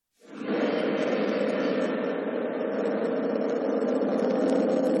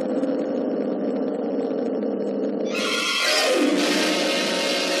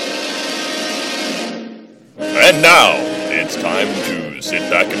And now, it's time to sit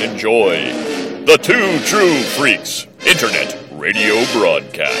back and enjoy the Two True Freaks Internet Radio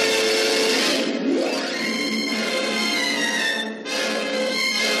Broadcast.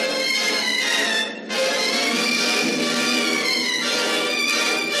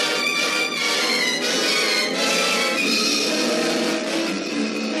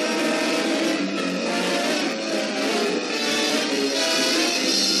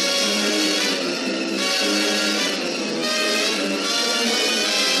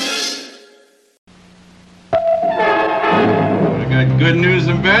 Good news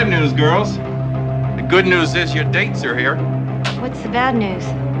and bad news, girls. The good news is your dates are here. What's the bad news?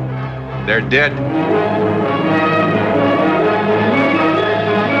 They're dead.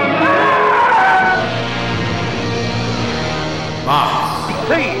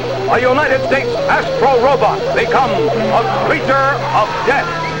 See, a United States Astro Robot become a creature of death.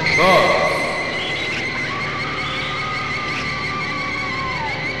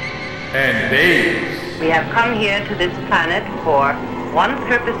 And babes. We have come here to this planet for one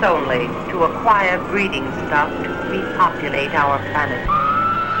purpose only, to acquire breeding stock to repopulate our planet.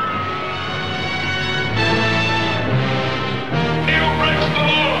 He who breaks the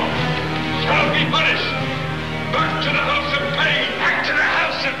law shall be punished. Back to the house of pain. Back to the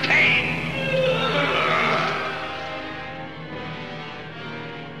house of pain.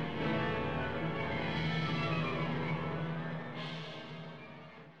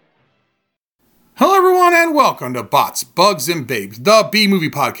 Hello, everyone, and welcome to Bots, Bugs, and Babes, the B-Movie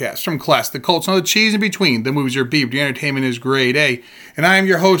Podcast from Class the Cults and all the cheese in between. The movies are B, but the entertainment is grade A. And I am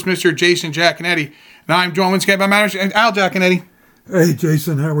your host, Mr. Jason Giaconetti, and I'm joined once again by my manager, Al Giaconetti. Hey,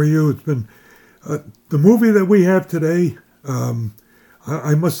 Jason, how are you? It's been the movie that we have today.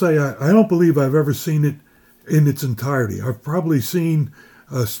 I must say, I don't believe I've ever seen it in its entirety. I've probably seen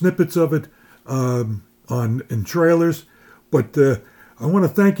snippets of it in trailers, but I want to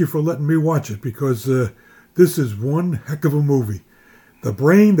thank you for letting me watch it because this is one heck of a movie. The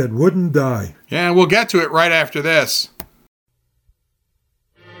Brain That Wouldn't Die. Yeah, and we'll get to it right after this.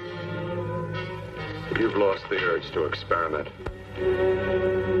 You've lost the urge to experiment.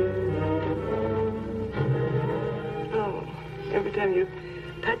 Oh, every time you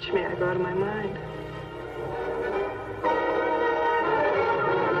touch me, I go out of my mind.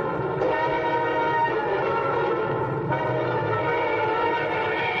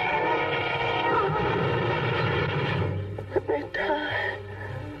 Let me die.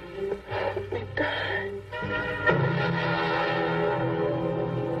 Let me die.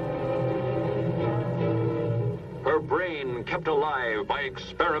 Her brain kept alive by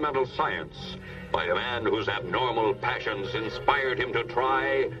experimental science, by a man whose abnormal passions inspired him to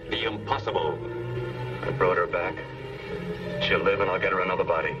try the impossible. I brought her back. She'll live and I'll get her another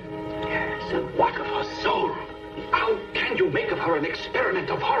body. Yes, and what of her soul? How can you make of her an experiment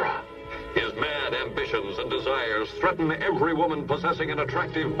of horror? His mad ambitions and desires threaten every woman possessing an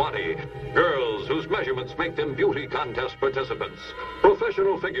attractive body. Girls whose measurements make them beauty contest participants.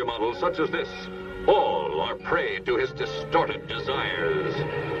 Professional figure models such as this. All are prey to his distorted desires.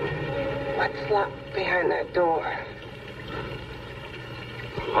 What's locked behind that door?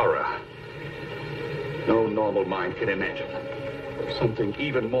 Horror. No normal mind can imagine something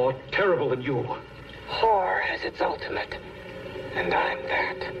even more terrible than you. Horror has its ultimate, and I'm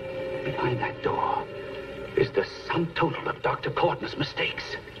that. Behind that door is the sum total of Dr. Courtney's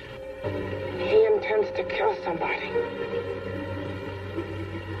mistakes. He intends to kill somebody.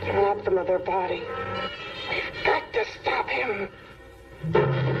 To rob them of their body. We've got to stop him.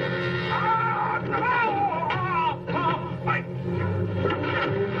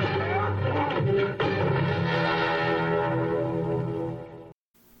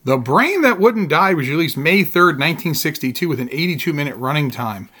 The Brain That Wouldn't Die was released May 3rd, 1962 with an 82-minute running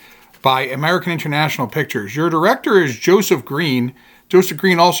time by American International Pictures. Your director is Joseph Green. Joseph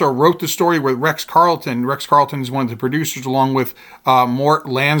Green also wrote the story with Rex Carlton. Rex Carlton is one of the producers along with Mort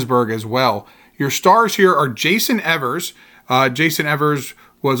Landsberg as well. Your stars here are Jason Evers. Jason Evers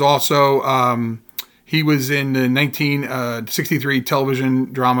was also, he was in the 1963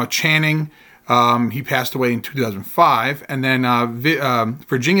 television drama Channing. He passed away in 2005. And then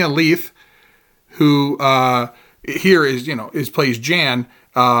Virginia Leith, who here is plays Jan,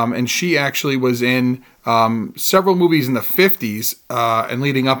 and she actually was in several movies in the 50s and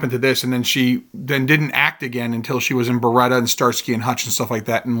leading up into this, and then she didn't act again until she was in Beretta and Starsky and Hutch and stuff like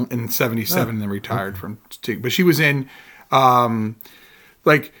that in 77, and then retired from. But she was in back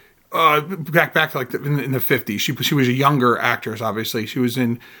to like in the 50s. She was a younger actress. Obviously, she was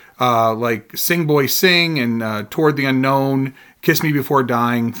in like Sing Boy Sing and Toward the Unknown, Kiss Me Before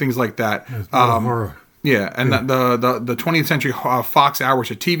Dying, things like that. Horror. Yeah, and the 20th Century Fox Hour was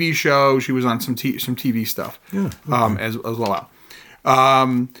a TV show. She was on some TV stuff as well.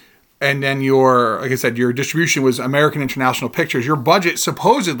 And then like I said, your distribution was American International Pictures. Your budget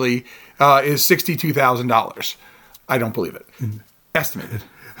supposedly is $62,000. I don't believe it. Estimated.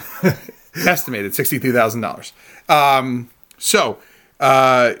 Estimated $62,000. So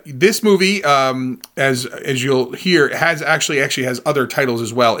this movie, as you'll hear, actually has other titles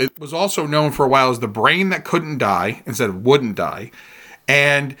as well. It was also known for a while as The Brain That Couldn't Die instead of Wouldn't Die.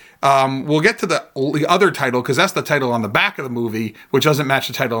 And we'll get to the other title because that's the title on the back of the movie, which doesn't match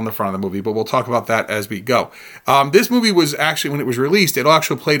the title on the front of the movie, but we'll talk about that as we go. This movie was actually, when it was released, it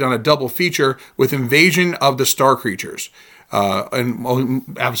actually played on a double feature with Invasion of the Star Creatures. And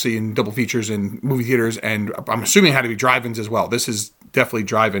obviously in double features in movie theaters, and I'm assuming it had to be drive-ins as well. This is definitely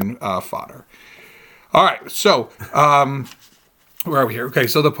drive-in fodder. All right, so where are we here? Okay,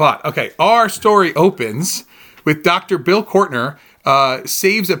 so the plot. Okay, our story opens with Dr. Bill Courtner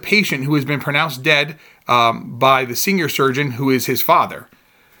saves a patient who has been pronounced dead by the senior surgeon, who is his father.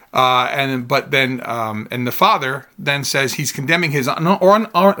 And the father then says he's condemning his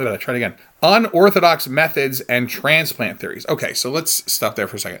unorthodox methods and transplant theories. Okay, so let's stop there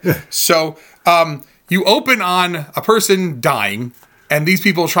for a second. So you open on a person dying, and these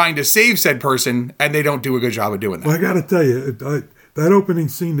people trying to save said person, and they don't do a good job of doing that. Well, I got to tell you, that opening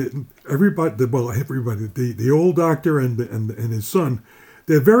scene, everybody, the old doctor and his son,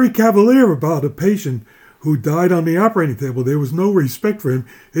 they're very cavalier about a patient who died on the operating table. There was no respect for him.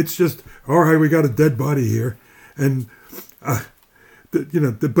 It's just, all right, we got a dead body here, and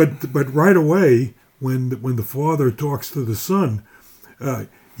but right away when the father talks to the son,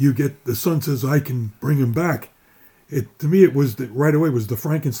 you get the son says, "I can bring him back." To me, it was right away was the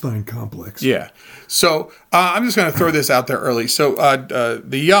Frankenstein complex. Yeah. So I'm just going to throw this out there early. So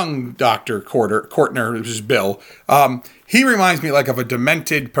the young Dr. Courtner, which is Bill, he reminds me like of a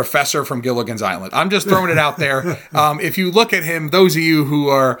demented professor from Gilligan's Island. I'm just throwing it out there. If you look at him, those of you who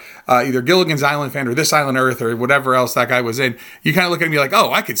are either Gilligan's Island fan or This Island Earth or whatever else that guy was in, you kind of look at him and be like,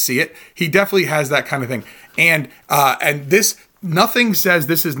 oh, I could see it. He definitely has that kind of thing. And this... Nothing says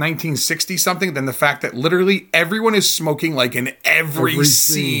this is 1960 something than the fact that literally everyone is smoking, like in every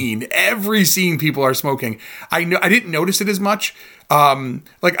scene. Every scene people are smoking. I didn't notice it as much.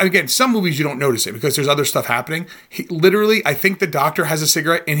 Like again, some movies you don't notice it because there's other stuff happening. Literally, I think the doctor has a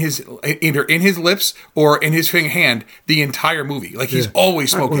cigarette in either in his lips or in his hand the entire movie. Like he's always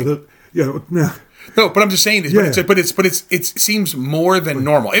smoking. No, but I'm just saying this. Yeah. It seems more than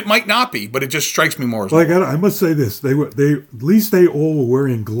normal. It might not be, but it just strikes me more as normal. I must say this: they at least they all were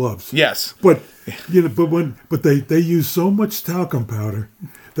wearing gloves. Yes, but they used so much talcum powder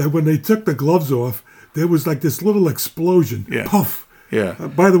that when they took the gloves off, there was like this little explosion. Yeah. Puff. Yeah.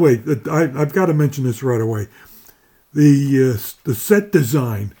 By the way, I've got to mention this right away. The set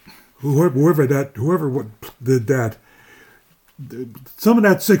design, whoever did that. Some of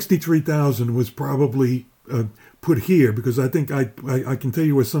that $63,000 was probably put here because I think I can tell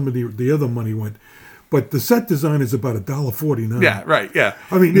you where some of the other money went, but the set design is about $1.49. Yeah, right. Yeah,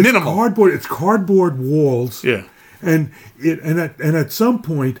 I mean it's minimal. Cardboard. It's cardboard walls. Yeah, and at some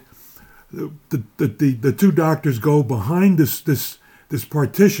point, the two doctors go behind this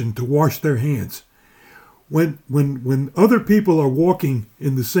partition to wash their hands. When other people are walking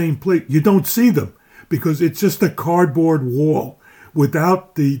in the same place, you don't see them. Because it's just a cardboard wall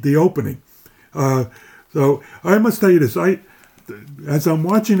without the opening. So I must tell you this. As I'm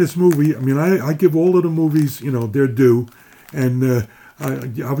watching this movie, I mean, I give all of the movies, their due. And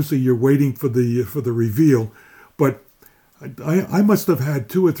obviously you're waiting for the reveal. But I must have had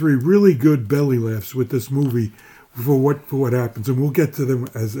 2 or 3 really good belly laughs with this movie for what happens. And we'll get to them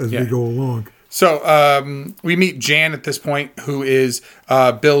as we go along. So we meet Jan at this point, who is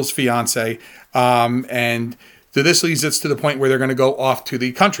Bill's fiance. And so this leads us to the point where they're going to go off to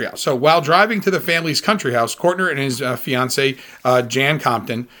the country house. So while driving to the family's country house, Courtner and his fiancée, Jan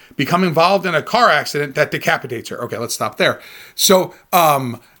Compton, become involved in a car accident that decapitates her. Okay, let's stop there. So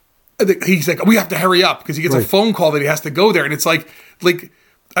he's like, we have to hurry up because he gets a phone call that he has to go there. And it's like,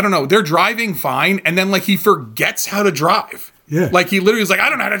 I don't know, they're driving fine. And then he forgets how to drive. Yeah. Like he literally was like, I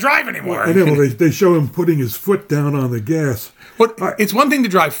don't know how to drive anymore. They show him putting his foot down on the gas. But it's one thing to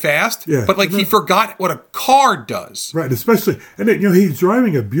drive fast, but he forgot what a car does. Right, especially, and he's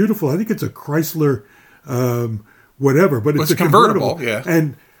driving a beautiful, I think it's a Chrysler, whatever, but it's a convertible. Yeah.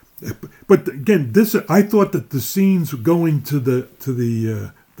 But again, I thought that the scenes going to the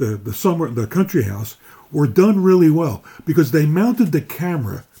country house were done really well because they mounted the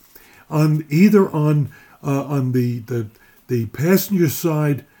camera on the passenger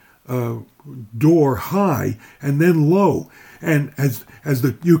side door high and then low. And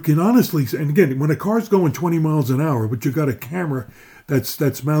you can honestly, and again, when a car's going 20 miles an hour, but you've got a camera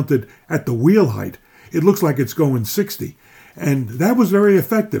that's mounted at the wheel height, it looks like it's going 60. And that was very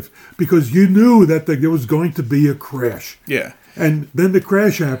effective because you knew that there was going to be a crash. Yeah. And then the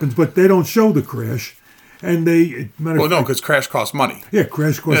crash happens, but they don't show the crash. And no, because crash costs money. Yeah,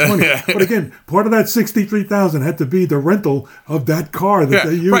 crash costs money. But again, part of that $63,000 had to be the rental of that car that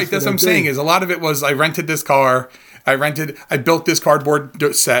they used. Right, that's what I'm saying. Is a lot of it was I rented this car, I built this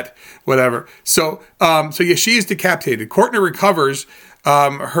cardboard set, whatever. So she is decapitated. Courtney recovers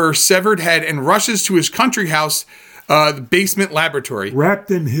her severed head and rushes to his country house, the basement laboratory,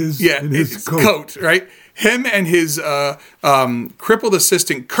 wrapped in his coat. Right, him and his crippled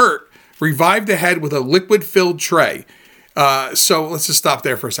assistant Kurt revived the head with a liquid-filled tray. So let's just stop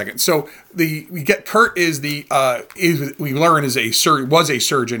there for a second. So Kurt was a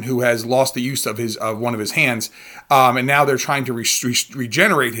surgeon who has lost the use of one of his hands, and now they're trying to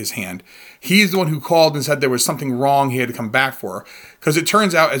regenerate his hand. He's the one who called and said there was something wrong. He had to come back for her. Because it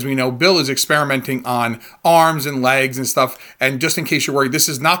turns out, as we know, Bill is experimenting on arms and legs and stuff. And just in case you're worried, this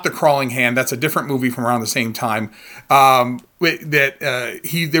is not The Crawling Hand. That's a different movie from around the same time.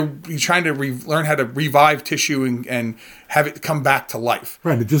 He's trying to learn how to revive tissue and have it come back to life.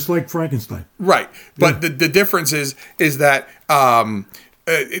 Right, just like Frankenstein. Right, but the difference is that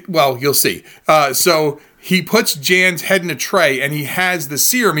you'll see. So he puts Jan's head in a tray, and he has the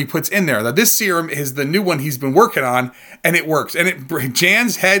serum he puts in there. Now, this serum is the new one he's been working on, and it works. And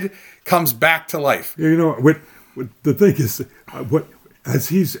Jan's head comes back to life. You know what the thing is,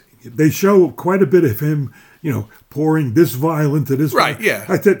 they show quite a bit of him, pouring this vial into this. Right. Vial. Yeah.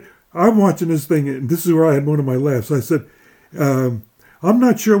 I said, I'm watching this thing, and this is where I had one of my laughs. I said, I'm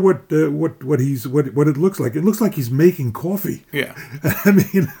not sure what it looks like. It looks like he's making coffee. Yeah. I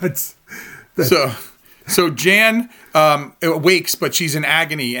mean, that's. So Jan awakes, but she's in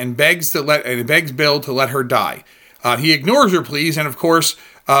agony and begs Bill to let her die. He ignores her pleas, and of course,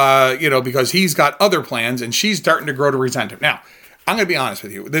 because he's got other plans, and she's starting to grow to resent him. Now, I'm going to be honest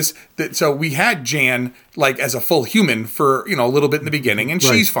with you. So we had Jan like as a full human for a little bit in the beginning, and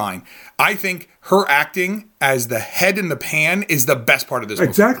she's fine. I think her acting as the head in the pan is the best part of this movie.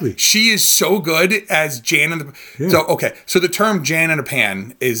 Exactly. She is so good as Jan in the. Yeah. So the term Jan in a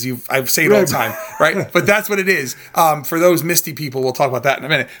pan is I say it all the time, right? But that's what it is. For those misty people, we'll talk about that in a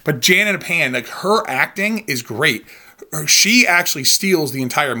minute. But Jan in a pan, like her acting is great. She actually steals the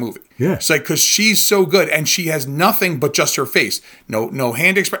entire movie. Yeah. It's like, because she's so good, and she has nothing but just her face. No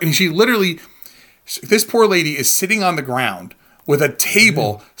hand expression. And she literally, this poor lady is sitting on the ground with a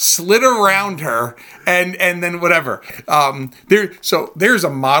table slid around her, and then whatever. There's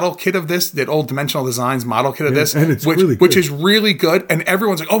a model kit of this, that Old Dimensional Designs model kit of this, and it's which is really good. And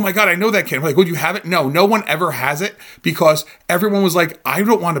everyone's like, "Oh my god, I know that kit." I'm like, "Would you have it?" No one ever has it, because everyone was like, "I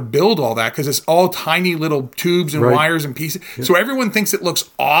don't want to build all that because it's all tiny little tubes and wires and pieces." Yeah. So everyone thinks it looks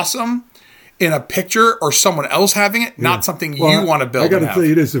awesome in a picture or someone else having it, not something you want to build. I got to tell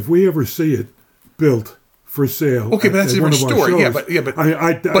you this: if we ever see it built for sale. Okay, but that's a different story. But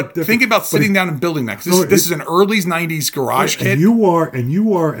think about sitting down and building that. This is an early '90s garage kit. And you are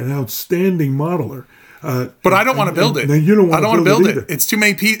an outstanding modeler. But I don't want to build it. You don't want to build it. It's too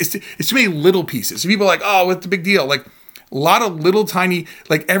many pieces. It's too many little pieces. So people are like, "Oh, what's the big deal?" Like a lot of little tiny.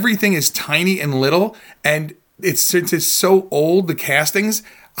 Like everything is tiny and little, and since it's so old, the castings.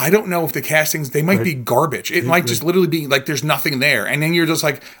 I don't know if the castings, they might be garbage. It might just literally be like there's nothing there. And then you're just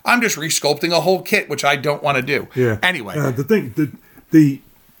like, I'm just resculpting a whole kit, which I don't want to do. Yeah. Anyway. One of the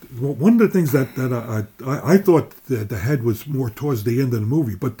things that I thought that the head was more towards the end of the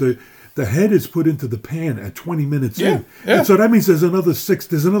movie, but the head is put into the pan at 20 minutes in. Yeah. And so that means there's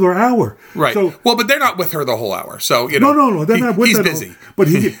another hour. Right. So, but they're not with her the whole hour. So, No, they're not with her. He's busy.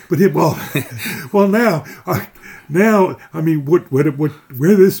 Now, I mean,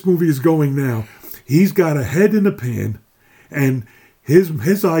 where this movie is going now, he's got a head in the pan, and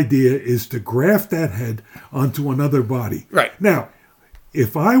his idea is to graft that head onto another body. Right. Now,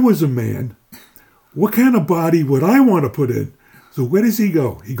 if I was a man, what kind of body would I want to put in? So where does he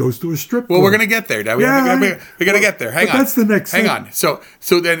go? He goes to a strip club. Well, we're going to get there. We got to get there. Hang on. That's the next thing. Hang on. So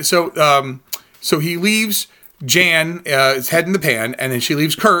he leaves Jan, his head in the pan, and then she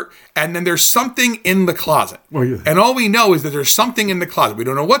leaves Kurt, and then there's something in the closet. Oh, yeah. And all we know is that there's something in the closet. We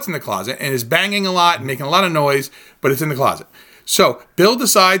don't know what's in the closet, and it's banging a lot and making a lot of noise, but it's in the closet. So Bill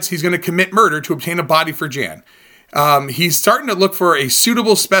decides he's going to commit murder to obtain a body for Jan. He's starting to look for a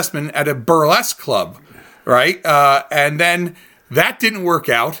suitable specimen at a burlesque club, right? And then that didn't work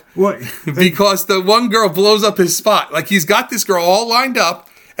out because the one girl blows up his spot. Like, he's got this girl all lined up,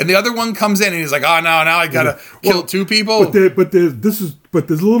 And the other one comes in and he's like, oh, no, now I got to kill two people. But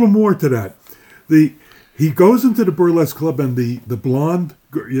there's a little more to that. He goes into the burlesque club and the blonde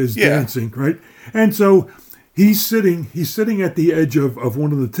is dancing, right? And so he's sitting at the edge of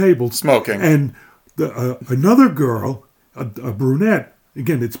one of the tables. Smoking. And another girl, a brunette,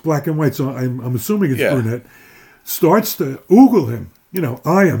 again, it's black and white, so I'm assuming it's brunette, starts to oogle him,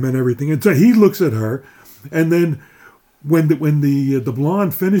 eye him and everything. And so he looks at her, and then when the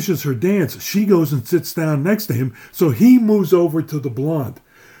blonde finishes her dance, she goes and sits down next to him, so he moves over to the blonde.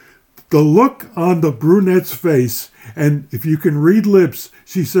 The look on the brunette's face, and if you can read lips,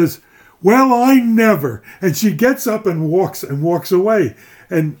 she says, well, I never. And she gets up and walks away.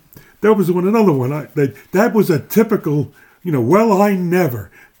 And that was another one. That was a typical, well, I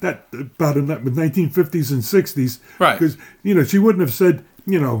never. That about in the 1950s and 60s. Right. Because, she wouldn't have said, F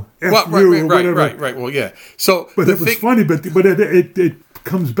you or whatever. Right. Well, yeah. So, but it was funny, but it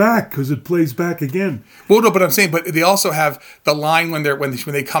comes back because it plays back again. Well, no, but I'm saying, but they also have the line when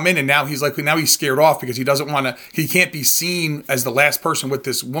they come in, and now he's scared off because he doesn't want to. He can't be seen as the last person with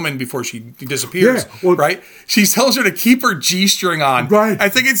this woman before she disappears. Yeah, well, right? She tells her to keep her G-string on. Right. I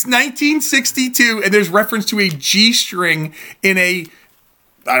think it's 1962, and there's reference to a G-string in a.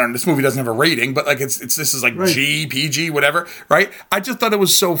 I don't know, this movie doesn't have a rating, but like this is like G, PG, whatever, right? I just thought it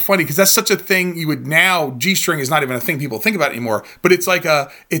was so funny because that's such a thing you would now, G-string is not even a thing people think about anymore, but it's like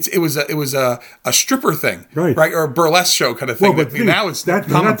it was a stripper thing, right? Or a burlesque show kind of thing. Well, now it's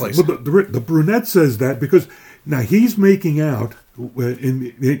commonplace. The brunette says that because now he's making out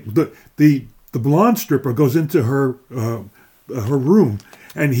in the blonde stripper goes into her room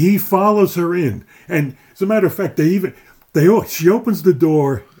and he follows her in, and as a matter of fact, she opens the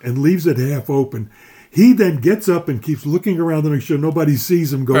door and leaves it half open. He then gets up and keeps looking around to make sure nobody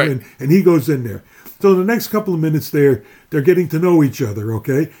sees him go in, and he goes in there. So the next couple of minutes they're getting to know each other,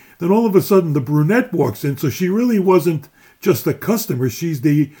 okay? Then all of a sudden the brunette walks in, so she really wasn't just a customer, she's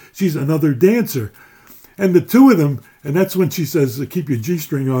another dancer. And the two of them, and that's when she says, keep your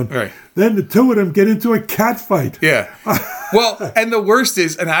G-string on. Right. Then the two of them get into a cat fight. Yeah. Well, and the worst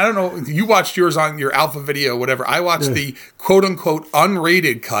is, and I don't know, you watched yours on your Alpha video, whatever. I watched the quote-unquote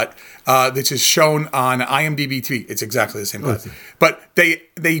unrated cut, which is shown on IMDb TV. It's exactly the same cut. But they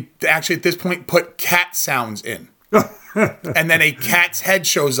actually at this point put cat sounds in. And then a cat's head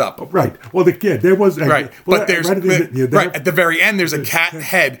shows up. Right. Well, there was right, well, but there's at the very end. There's a cat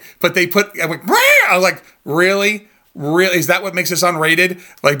head, but they put. I was like, really, is that what makes us unrated?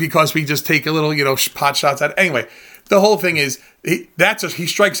 Like because we just take a little, pot shots at it. Anyway, the whole thing is he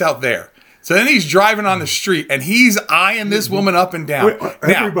strikes out there. So then he's driving on the street and he's eyeing this woman up and down.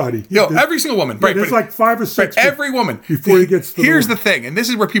 Everybody. Every single woman. Right. There's like 5 or 6. Every woman. Before he gets to Here's the thing, and this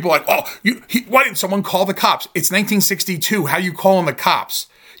is where people are like, why didn't someone call the cops? It's 1962. How are you calling the cops?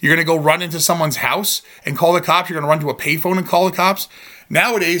 You're going to go run into someone's house and call the cops? You're going to run to a payphone and call the cops?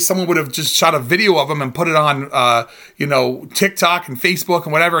 Nowadays, someone would have just shot a video of him and put it on, TikTok and Facebook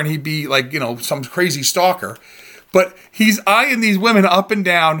and whatever, and he'd be like, some crazy stalker. But he's eyeing these women up and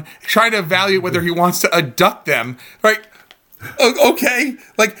down, trying to evaluate whether he wants to abduct them. Right? Okay.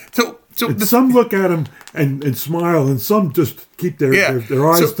 Like, some look at him and smile, and some just keep their eyes to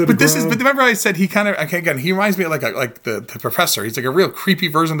the ground. But remember I said he kind of, again, he reminds me of like the professor. He's like a real creepy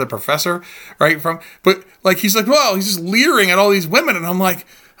version of the professor, right? But like, he's like, well, he's just leering at all these women. And I'm like,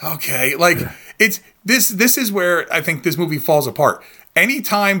 okay, like this is where I think this movie falls apart.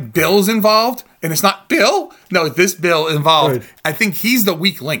 Anytime Bill's involved, and it's not Bill, no, this Bill involved, I think he's the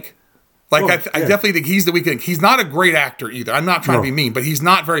weak link. Like, I definitely think he's the weak link. He's not a great actor either. I'm not trying to be mean, but he's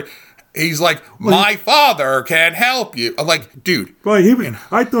not very... He's like, my father can help you. I'm like, dude. Well,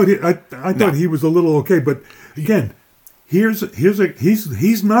 I thought he was a little okay, but again, he's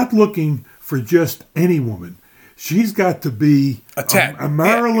not looking for just any woman. She's got to be a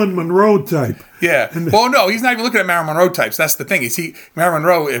Marilyn Monroe type. Yeah. Well, no, he's not even looking at Marilyn Monroe types. That's the thing. Marilyn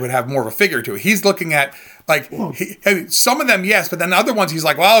Monroe, it would have more of a figure to it. He's looking at, some of them, yes, but then other ones, he's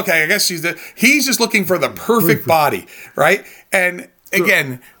like, well, okay, I guess he's just looking for the perfect body, right? And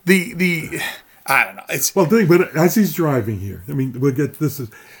again, I don't know. But as he's driving here, I mean, we'll get this.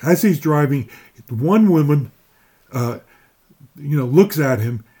 As he's driving, one woman, looks at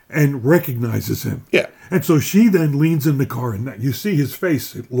him and recognizes him. Yeah. And so she then leans in the car, and you see his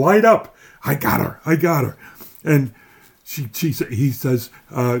face light up. I got her. And she says,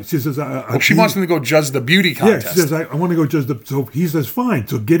 she wants him to go judge the beauty contest. Yeah, she says, I want to go judge so he says, fine,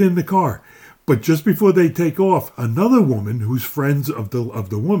 so get in the car. But just before they take off, another woman who's friends of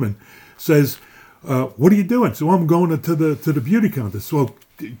the woman says, what are you doing? So I'm going to the beauty contest. Well,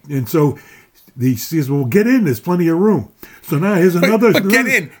 and so he says, well, get in. There's plenty of room. So now here's another. But get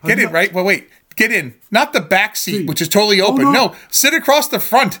in, right? Well, wait. Get in. Not the back seat, which is totally open. Oh, no, sit across the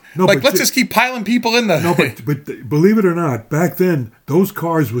front. No, let's just keep piling people in the... No, but believe it or not, back then, those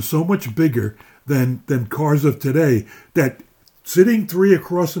cars were so much bigger than cars of today that sitting 3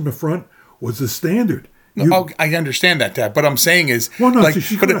 across in the front was the standard. I understand that, Dad. But I'm saying is, well, no,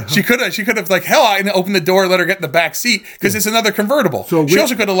 she could have like, hell, I opened the door, let her get in the back seat because it's another convertible. So she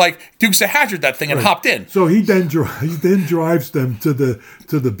also could have like Dukes of Hazzard that thing and hopped in. So he then drives them to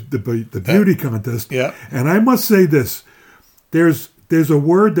the beauty contest. Yeah. And I must say this: there's a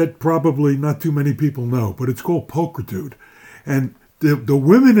word that probably not too many people know, but it's called pulchritude. And the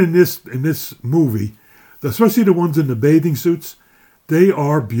women in this movie, especially the ones in the bathing suits, they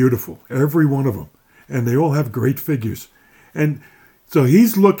are beautiful, every one of them. And they all have great figures. And so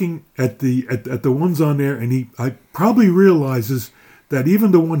he's looking at the ones on there, and I probably realizes that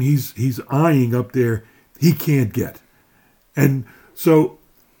even the one he's eyeing up there, he can't get. And so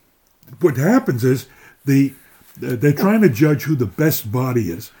what happens is they're trying to judge who the best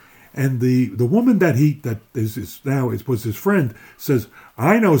body is. And the woman that was his friend says,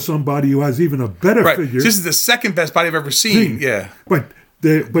 I know somebody who has even a better figure. This is the second best body I've ever seen. Yeah.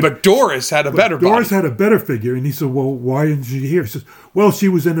 But Doris had a better body. Doris had a better figure. And he said, well, why isn't she here? He says, well, she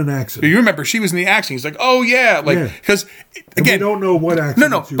was in an accident. You remember, she was in the accident. He's like, oh, yeah. Because, again... we don't know what accident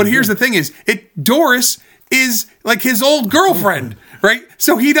No, but here's the thing is, Doris is like his old girlfriend, right?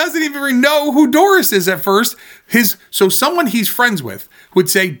 So he doesn't even know who Doris is at first. So someone he's friends with would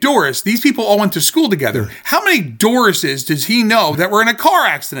say, Doris, these people all went to school together. Yeah. How many Dorises does he know that were in a car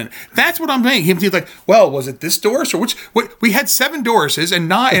accident? That's what I'm saying. He's like, well, was it this Doris or which? We had 7 Dorises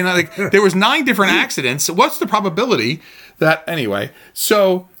and there was 9 different accidents. So what's the probability that anyway?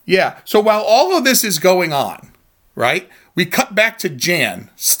 So yeah. So while all of this is going on, right? We cut back to Jan,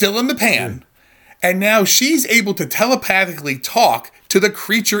 still in the pan. Yeah. And now she's able to telepathically talk to the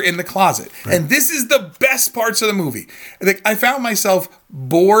creature in the closet. Right. And this is the best parts of the movie. I found myself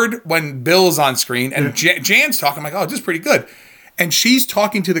bored when Bill's on screen and Jan's talking. I'm like, oh, this is pretty good. And she's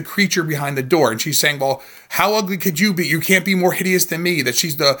talking to the creature behind the door. And she's saying, well, how ugly could you be? You can't be more hideous than me. That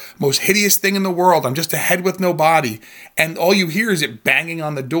she's the most hideous thing in the world. I'm just a head with no body. And all you hear is it banging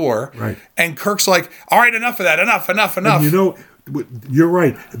on the door. Right. And Kirk's like, all right, enough of that. Enough. And you know, you're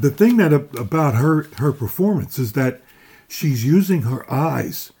right. The thing about her performance is that she's using her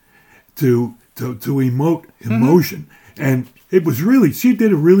eyes to emote emotion, and it was she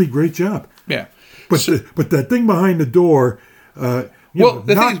did a really great job. Yeah, but that thing behind the door, knock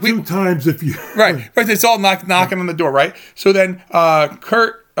 2 times if you right. It's all knocking on the door, right? So then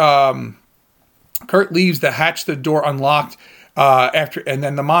Kurt leaves the hatch, the door unlocked and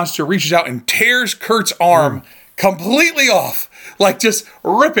then the monster reaches out and tears Kurt's arm completely off. Like, just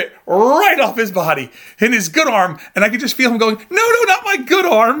rip it right off his body in his good arm. And I could just feel him going, no, not my good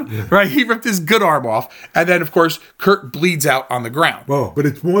arm. Yeah. Right? He ripped his good arm off. And then, of course, Kurt bleeds out on the ground. Oh, but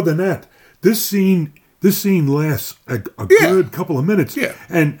it's more than that. This scene lasts a good couple of minutes. Yeah.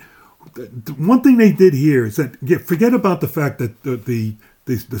 And one thing they did here is that, forget about the fact that the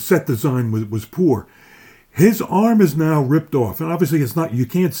set design was poor. His arm is now ripped off, and obviously it's not. You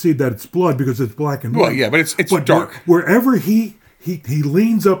can't see that it's blood because it's black and white. Well, yeah, but it's dark. Wherever he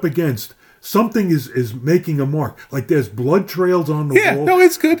leans up against, something is making a mark. Like there's blood trails on the wall. Yeah, no,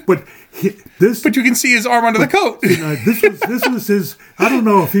 it's good. But but you can see his arm under the coat. This was his. I don't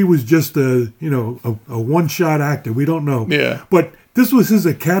know if he was just a one-shot actor. We don't know. Yeah. But this was his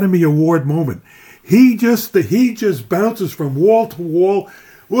Academy Award moment. He just bounces from wall to wall,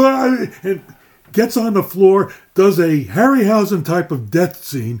 and gets on the floor, does a Harryhausen type of death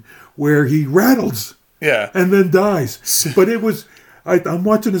scene where he rattles and then dies. But it was, I'm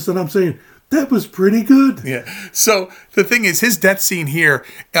watching this and I'm saying, that was pretty good. Yeah. So the thing is, his death scene here,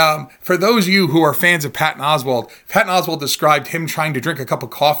 for those of you who are fans of Patton Oswalt described him trying to drink a cup of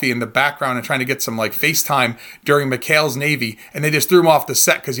coffee in the background and trying to get some like FaceTime during McHale's Navy, and they just threw him off the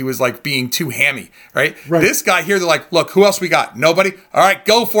set because he was like being too hammy, right? This guy here, they're like, look, who else we got? Nobody? All right,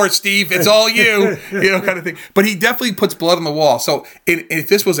 go for it, Steve. It's all you, kind of thing. But he definitely puts blood on the wall. So if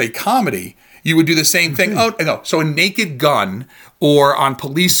this was a comedy, you would do the same thing. Oh, no. So a Naked Gun or on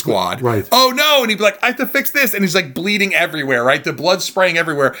Police Squad. Right. Oh, no. And he'd be like, I have to fix this. And he's like bleeding everywhere, right? The blood spraying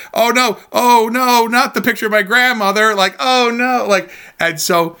everywhere. Oh, no, not the picture of my grandmother. Like, oh, no. Like, and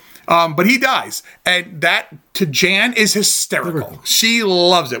so, but he dies. And that to Jan is hysterical. She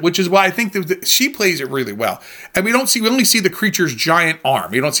loves it, which is why I think that she plays it really well. And we only see the creature's giant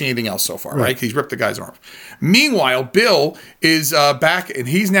arm. We don't see anything else so far, right? He's ripped the guy's arm. Meanwhile, Bill is back and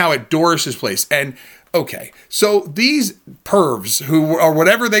he's now at Doris's place. And okay, so these pervs who or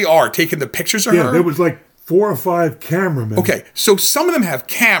whatever they are taking the pictures of her. Yeah, there was like 4 or 5 cameramen. Okay, so some of them have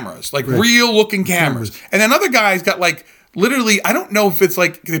cameras, like real looking cameras. And then other guys got like literally, I don't know if it's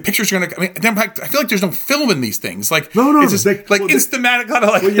like the pictures are going to, I mean, I feel like there's no film in these things. Like, no, it's just Instamatic, kind of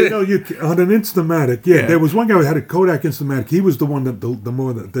like. Well, on an Instamatic, there was one guy who had a Kodak Instamatic. He was the one that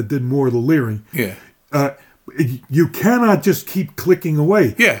that did more of the leering. Yeah. You cannot just keep clicking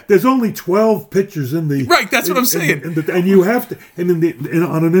away. Yeah. There's only 12 pictures in the. Right, that's what I'm saying. And you have to, and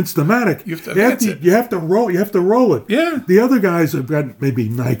on an Instamatic, you have to roll it. Yeah. The other guys have got maybe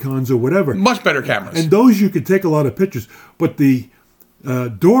Nikons or whatever. Much better cameras. And those you could take a lot of pictures. But the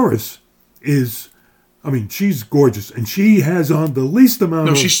Doris is, I mean, she's gorgeous. And she has on the least amount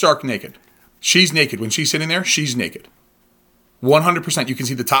of. No, she's stark naked. She's naked. When she's sitting there, she's naked. 100%. You can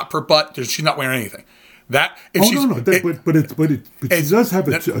see the top of her butt. She's not wearing anything. But she does have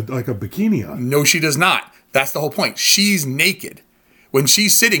like a bikini on. No, she does not. That's the whole point. She's naked. When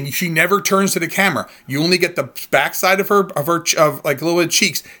she's sitting, she never turns to the camera. You only get the backside of her like little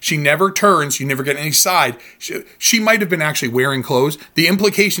cheeks. She never turns. You never get any side. She might have been actually wearing clothes. The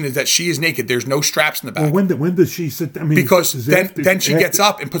implication is that she is naked. There's no straps in the back. Well, when does she sit? I mean, because then she gets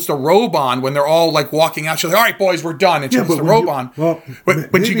up and puts the robe on when they're all like walking out. She's like, "All right, boys, we're done," and she puts the robe on. Well,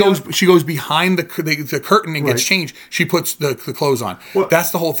 but when she goes behind the curtain and gets changed, she puts the clothes on. Well,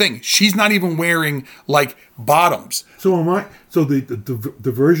 that's the whole thing. She's not even wearing like bottoms. So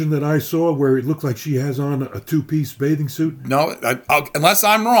the version that I saw where it looked like she has on a 2-piece bathing suit? No, unless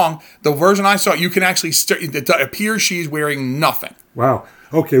I'm wrong, the version I saw, you can actually it appears she's wearing nothing. Wow.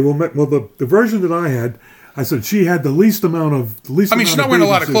 Okay. Well, the version that I had, I said she had the least amount of. I mean, she's not wearing a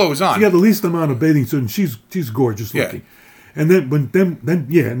lot of clothes on. She had the least amount of bathing suit, and she's gorgeous looking. Yeah. And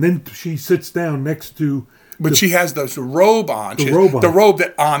then she sits down next to. But she has the robe on. The robe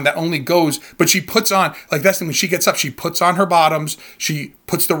that only goes. But she puts on, like that's when she gets up, she puts on her bottoms. She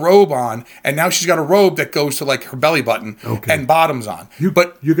puts the robe on, and now she's got a robe that goes to like her belly button and bottoms on.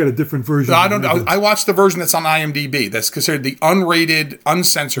 But you got a different version. I don't know. I watched the version that's on IMDb. That's considered the unrated,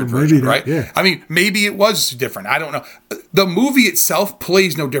 uncensored version, right? Yeah. I mean, maybe it was different. I don't know. The movie itself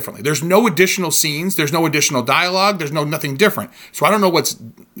plays no differently. There's no additional scenes. There's no additional dialogue. There's nothing different. So I don't know what's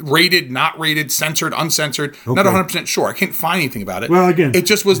rated, not rated, censored, uncensored. Okay. Not 100% sure. I can't find anything about it. Well, again, it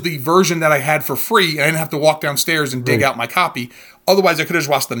just was the version that I had for free. I didn't have to walk downstairs and dig out my copy. Otherwise, I could have just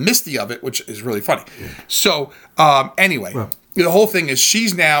watched the Misty of it, which is really funny. Yeah. So, anyway, the whole thing is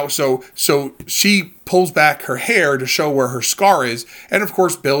she's now, so she pulls back her hair to show where her scar is. And, of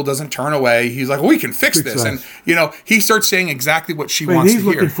course, Bill doesn't turn away. He's like, well, we can fix this. And, he starts saying exactly what she wants to hear.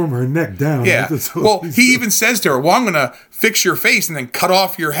 He's looking from her neck down. Yeah. Well, he even says to her, well, I'm going to fix your face and then cut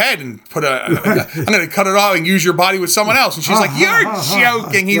off your head and I'm going to cut it off and use your body with someone else. And she's like, you're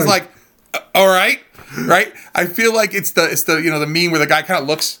joking. He's like, all right. Right? I feel like it's the the meme where the guy kind of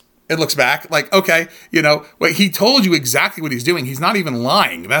looks back like, okay, wait, he told you exactly what he's doing. He's not even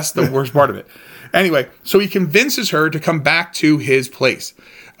lying. That's the worst part of it. Anyway, so he convinces her to come back to his place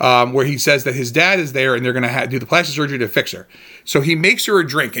where he says that his dad is there and they're going to do the plastic surgery to fix her. So he makes her a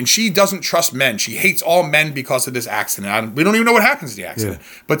drink and she doesn't trust men. She hates all men because of this accident. We don't even know what happens to the accident,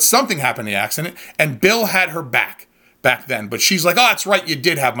 but something happened in the accident and Bill had her back then. But she's like, oh, that's right, you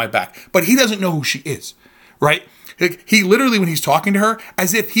did have my back. But he doesn't know who she is, right? He literally, when he's talking to her,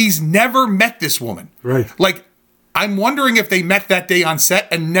 as if he's never met this woman. Right. Like, I'm wondering if they met that day on set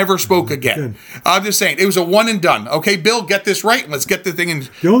and never spoke again. I'm just saying, it was a one and done. Okay, Bill, get this right, and let's get the thing in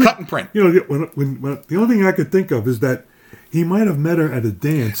cut and print. When the only thing I could think of is that he might have met her at a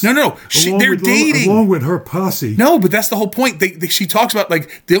dance. No. They're dating. Along with her posse. No, but that's the whole point. She talks about,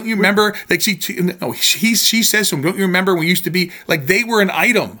 like, don't you remember? Like, she says to him, don't you remember when we used to be, like, they were an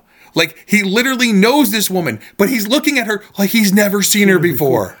item. Like, he literally knows this woman, but he's looking at her like he's never seen her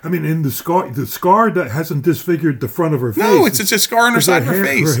before. I mean, in the scar that hasn't disfigured the front of her face. No, it's a scar on her side of her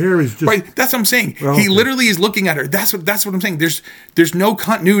face. Her hair is just... Right, that's what I'm saying. Well, he literally is looking at her. That's what I'm saying. There's no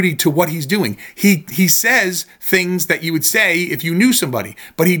continuity to what he's doing. He says things that you would say if you knew somebody,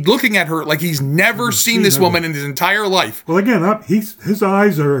 but he's looking at her like he's never seen this woman in his entire life. Well, again, his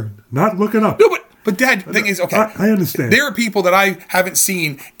eyes are not looking up. No, but Dad, the thing is, okay. I understand. There are people that I haven't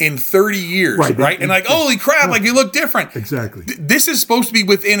seen in 30 years, right? And like, holy crap, like you look different. Exactly. This is supposed to be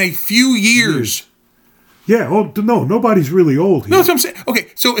within a few years. Yeah. Oh, no, nobody's really old here. No, that's what I'm saying. Okay,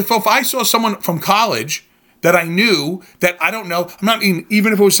 so if I saw someone from college that I knew that I don't know, I'm not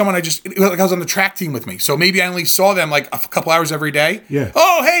even if it was someone I was on the track team with me, so maybe I only saw them like a couple hours every day. Yeah.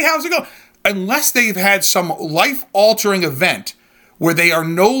 Oh, hey, how's it going? Unless they've had some life-altering event where they are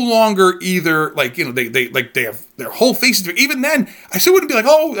no longer either like, you know, they have their whole faces. Even then, I still wouldn't be like,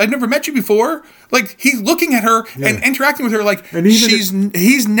 oh, I've never met you before. Like, he's looking at her and interacting with her like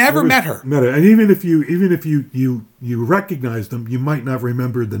he's never met her. And even if you recognized them, you might not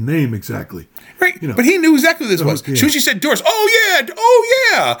remember the name exactly. Right, you know. But he knew exactly who this was. Yeah. As soon as she said Doris, oh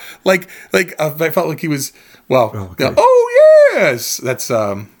yeah. Like I felt like he was, oh yes. That's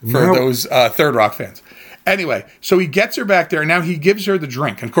for those Third Rock fans. Anyway, so he gets her back there, and now he gives her the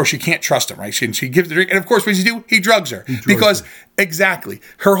drink. And of course, she can't trust him, right? She gives the drink, and of course, what does he do? He drugs her. Exactly,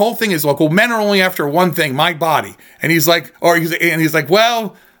 her whole thing is like, well, men are only after one thing, my body. And he's like,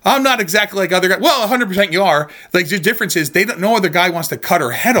 well, I'm not exactly like other guys. Well, 100% you are. Like, the difference is no other guy wants to cut her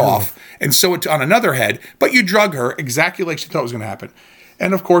head off and sew it on another head, but you drug her exactly like she thought was going to happen.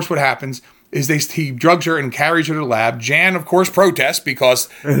 And of course, what happens is he drugs her and carries her to the lab. Jan, of course, protests because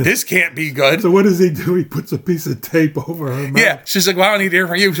this can't be good. So what does he do? He puts a piece of tape over her mouth. Yeah, she's like, well, I don't need to hear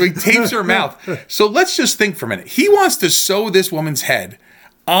from you. So he tapes her mouth. So let's just think for a minute. He wants to sew this woman's head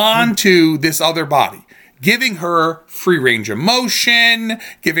onto this other body, giving her free range of motion,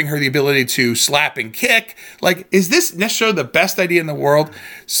 giving her the ability to slap and kick. Like, is this necessarily the best idea in the world?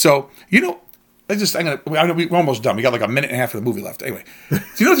 So, you know, we're almost done. We got like a minute and a half of the movie left. Anyway, so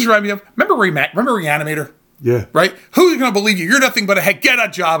you know what this reminds me of? Remember Reanimator? Yeah. Right? Who's going to believe you? You're nothing but get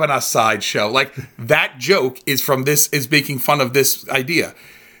a job on a sideshow. Like, that joke is making fun of this idea.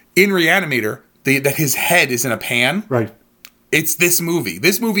 In Reanimator, that his head is in a pan. Right. It's this movie.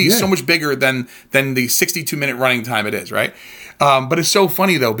 This movie is so much bigger than the 62-minute running time it is, right? But it's so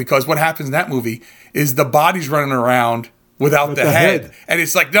funny, though, because what happens in that movie is the body's running around without the head. And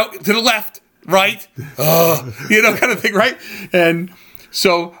it's like, no, to the left. Right? Kind of thing, right? And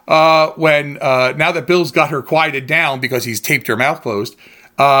so when now that Bill's got her quieted down because he's taped her mouth closed,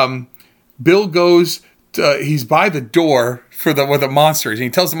 Bill goes he's by the door where the monster is, and he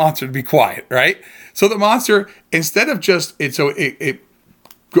tells the monster to be quiet, right? So the monster, instead of it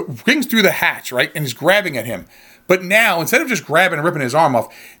rings through the hatch, right, and is grabbing at him. But now, instead of just grabbing and ripping his arm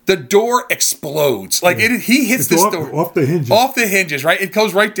off, the door explodes. Like, he hits this door. Off the hinges. Off the hinges, right? It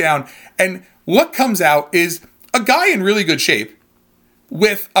goes right down. And what comes out is a guy in really good shape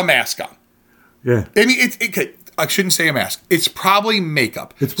with a mask on. Yeah. I mean, I shouldn't say a mask. It's probably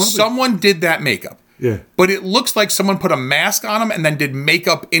makeup. Someone did that makeup. Yeah. But it looks like someone put a mask on him and then did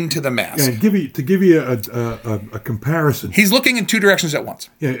makeup into the mask. Yeah, to give you a comparison. He's looking in two directions at once.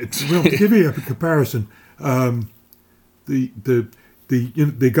 Yeah, to give you a comparison, the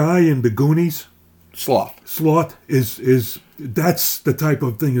guy in the Goonies, Sloth is that's the type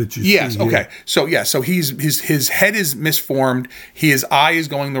of thing that you see. Yes. Okay. So his head is misformed. His eye is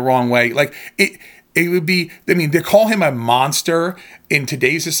going the wrong way. Like it would be. I mean, to call him a monster in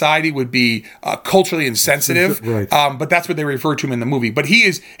today's society would be culturally insensitive. Right. But that's what they refer to him in the movie. But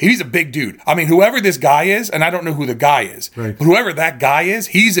he's a big dude. I mean, whoever this guy is, and I don't know who the guy is, right. But whoever that guy is,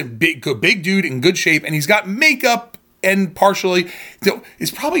 he's a big dude in good shape, and he's got makeup. And partially, it's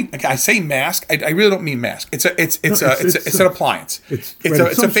probably. Like I say mask. I really don't mean mask. It's an appliance. It's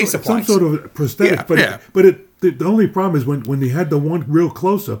a face appliance. Some sort of prosthetic. The only problem is when they had the one real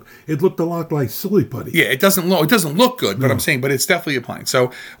close up, it looked a lot like Silly Putty. Yeah, it doesn't look good. But I'm saying, but it's definitely appliance.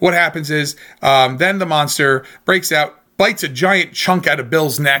 So what happens is, then the monster breaks out, bites a giant chunk out of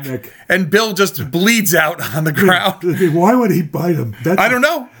Bill's neck. And Bill just bleeds out on the ground. Why would he bite him? I don't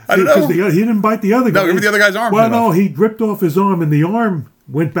know. Because he didn't bite the other guy. No, remember the other guy's arm. Well, no, he ripped off his arm, and the arm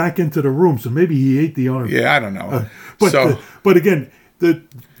went back into the room. So maybe he ate the arm. Yeah, I don't know. But again, it's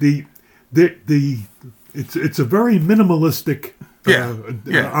a very minimalistic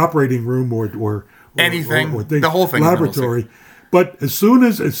operating room or anything. Or the whole thing. Laboratory. But as soon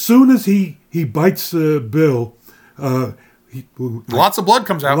as he bites Bill. Lots of blood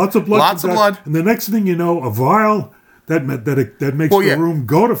comes out. Lots of blood. And the next thing you know, a vial that makes the room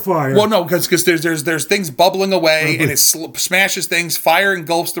go to fire. Well, no, because there's things bubbling away, and it smashes things. Fire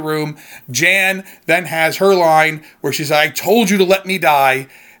engulfs the room. Jan then has her line where she's like, "I told you to let me die."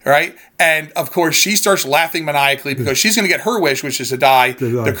 Right? And of course, she starts laughing maniacally because she's going to get her wish, which is to die.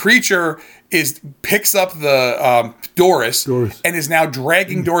 The creature picks up the Doris and is now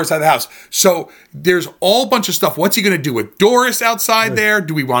dragging Doris out of the house. So there's all bunch of stuff. What's he going to do with Doris outside there?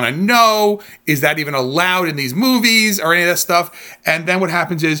 Do we want to know? Is that even allowed in these movies or any of that stuff? And then what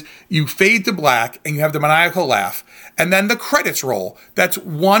happens is you fade to black and you have the maniacal laugh. And then the credits roll. That's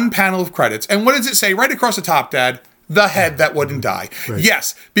one panel of credits. And what does it say right across the top, Dad? The Head That Wouldn't Die. Right.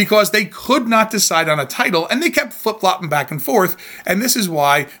 Yes, because they could not decide on a title, and they kept flip-flopping back and forth, and this is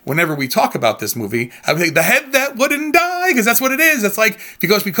why, whenever we talk about this movie, I would say, The Head That Wouldn't Die, because that's what it is. It's like,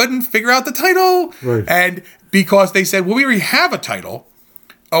 because we couldn't figure out the title, Right. and because they said, well, we already have a title,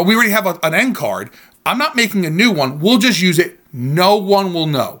 we already have an end card, I'm not making a new one, we'll just use it, no one will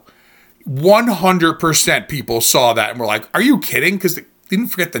know. 100% people saw that and were like, are you kidding? Because they didn't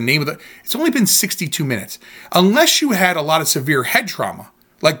forget the name of the... It's only been 62 minutes. Unless you had a lot of severe head trauma,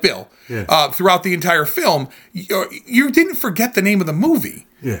 like Bill, throughout the entire film, you didn't forget the name of the movie.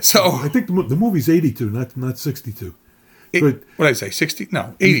 Yeah. So I think the movie's 82, not 62. What did I say? 60?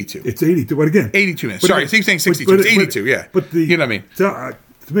 No, 82. It's 82. But again... 82 minutes. But Sorry, again, I keep saying 62. It's 82, yeah. But you know what I mean?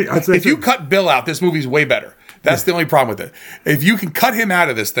 To me, I'd say... If you cut Bill out, this movie's way better. That's the only problem with it. If you can cut him out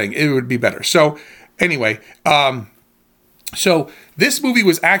of this thing, it would be better. So, anyway, so this movie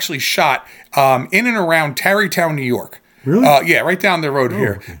was actually shot in and around Tarrytown, New York. Really? Yeah, right down the road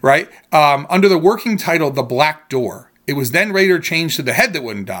here, okay. right? Under the working title, The Black Door. It was then later changed to The Head That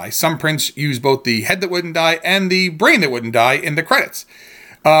Wouldn't Die. Some prints use both The Head That Wouldn't Die and The Brain That Wouldn't Die in the credits.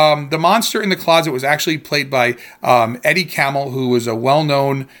 The monster in the closet was actually played by Eddie Camel, who was a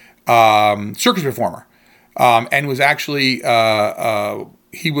well-known circus performer. And was actually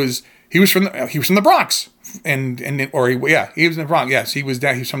he was from the Bronx he was in the Bronx. Yes, he was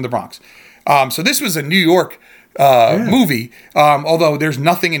from the Bronx. So this was a New York movie. Although there's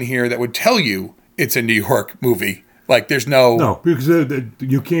nothing in here that would tell you it's a New York movie. Like there's no because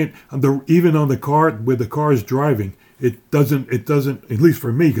you can't even on the car where the car is driving. It doesn't. At least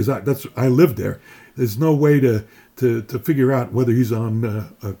for me, because I lived there. There's no way to figure out whether he's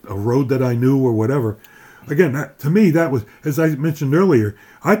on a road that I knew or whatever. Again, to me, that was, as I mentioned earlier,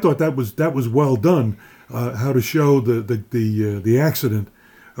 I thought that was well done. How to show the accident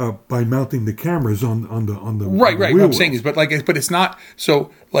by mounting the cameras on the right. The What I'm saying is, but it's not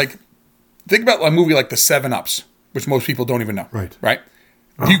so like. Think about a movie like The 7-Ups, which most people don't even know. Right.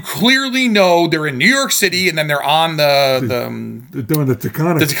 You clearly know they're in New York City, and then they're on they're doing the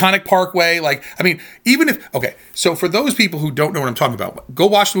Taconic. The Taconic Parkway. Even if so for those people who don't know what I'm talking about, go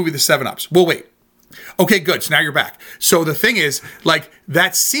watch the movie The 7-Ups. We'll wait. Okay, good. So now you're back. So the thing is,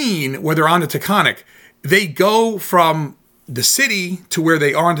 that scene where they're on the Taconic, they go from the city to where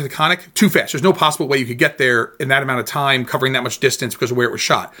they are on the Taconic too fast. There's no possible way you could get there in that amount of time, covering that much distance because of where it was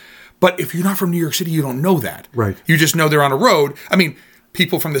shot. But if you're not from New York City, you don't know that. Right. You just know they're on a road. I mean,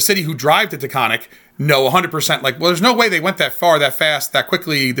 people from the city who drive to Taconic know 100%, there's no way they went that far, that fast, that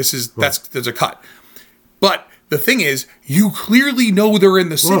quickly. There's a cut. But the thing is, you clearly know they're in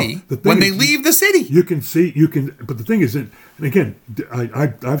the city when they leave the city. You can see, but the thing is, and again,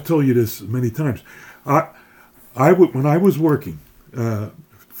 I've told you this many times. When I was working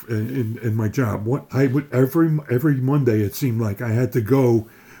in my job, every Monday it seemed like I had to go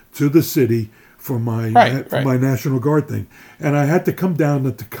to the city for my my National Guard thing, and I had to come down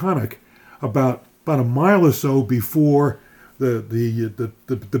to Taconic about a mile or so before the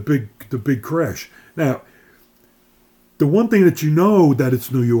big crash. Now, the one thing that you know that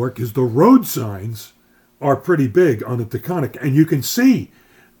it's New York is the road signs are pretty big on the Taconic, and you can see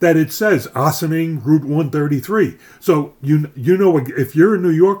that it says Ossining Route 133. So you know, if you're a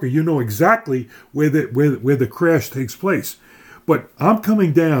New Yorker, you know exactly where the crash takes place. But I'm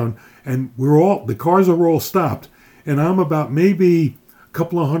coming down, and the cars are all stopped, and I'm about maybe a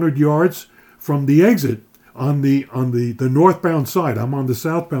couple of 100 yards from the exit on the northbound side. I'm on the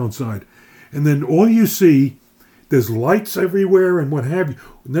southbound side, and then all you see, there's lights everywhere and what have you.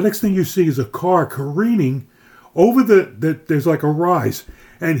 The next thing you see is a car careening over there's like a rise,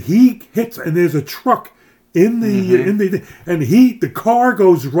 and he hits, and there's a truck and the car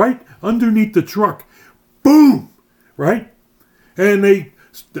goes right underneath the truck, boom, right, and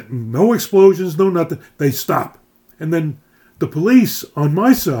no explosions, no nothing. They stop, and then the police on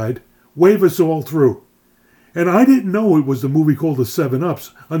my side wave us all through, and I didn't know it was the movie called The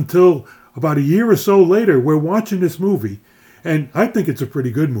 7-Ups until about a year or so later. We're watching this movie, and I think it's a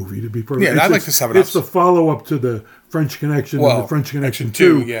pretty good movie, to be perfect. Yeah, I like The 7-Ups. It's the follow-up to the French Connection and the French Connection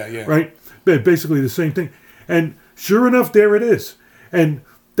 2. Yeah. Right? Basically the same thing. And sure enough, there it is. And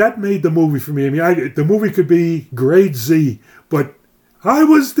that made the movie for me. I mean, the movie could be grade Z, but I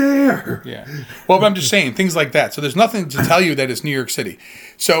was there. Yeah. Well, but I'm just saying, things like that. So there's nothing to tell you that it's New York City.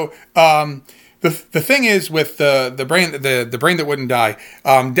 So The thing is with the brain that wouldn't die.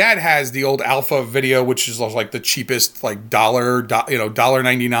 Dad has the old Alpha video, which is like the cheapest like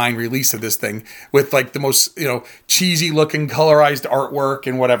 $1.99 release of this thing with like the most cheesy looking colorized artwork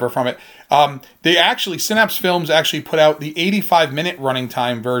and whatever from it. Synapse Films actually put out the 85-minute running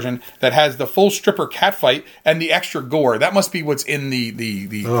time version that has the full stripper cat fight and the extra gore. That must be what's in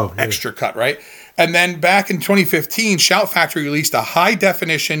the extra cut, right? And then back in 2015, Shout Factory released a high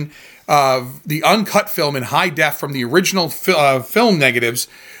definition of the uncut film in high def from the original film negatives.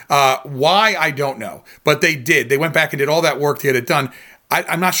 Why, I don't know. But they did. They went back and did all that work to get it done.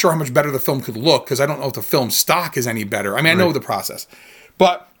 I'm not sure how much better the film could look because I don't know if the film stock is any better. I mean, I know the process.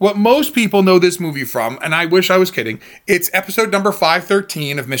 But what most people know this movie from, and I wish I was kidding, it's episode number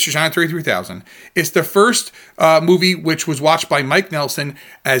 513 of Mr. Shine 3000. It's the first movie which was watched by Mike Nelson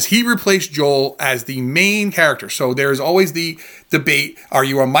as he replaced Joel as the main character. So there's always the debate, are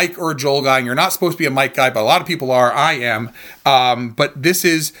you a Mike or a Joel guy? And you're not supposed to be a Mike guy, but a lot of people are. I am. But this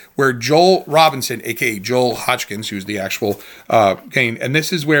is where Joel Robinson, a.k.a. Joel Hodgkins, who's the actual Kane, and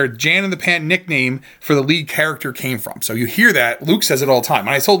this is where Jan in the Pan nickname for the lead character came from. So you hear that. Luke says it all the time.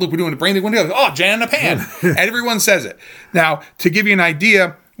 When I told Luke we're doing the brain, he goes, oh, Jan in the Pan. Everyone says it. Now, to give you an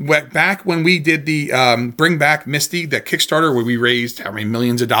idea, back when we did the Bring Back Misty, that Kickstarter where we raised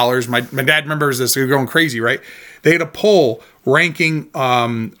millions of dollars, my dad remembers this. They're going crazy, right? They had a poll ranking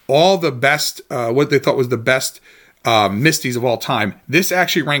all the best, what they thought was the best Misties of all time. This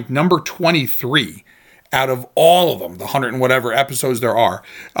actually ranked number 23 out of all of them, the 100 and whatever episodes there are.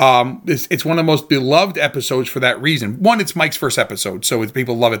 It's one of the most beloved episodes for that reason. One, it's Mike's first episode, so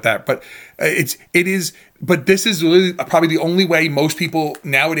people love it that. But But this is really probably the only way most people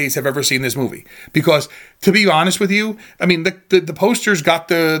nowadays have ever seen this movie. Because to be honest with you, I mean the poster's got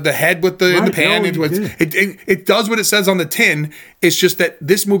the head with in the pan. It does what it says on the tin. It's just that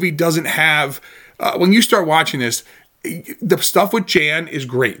this movie doesn't have. When you start watching this, the stuff with Jan is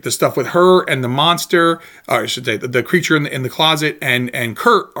great. The stuff with her and the monster, or I should say, the creature in the closet and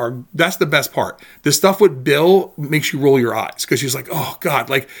Kurt that's the best part. The stuff with Bill makes you roll your eyes because she's like, oh God,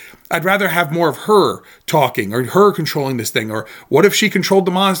 like I'd rather have more of her talking or her controlling this thing. Or what if she controlled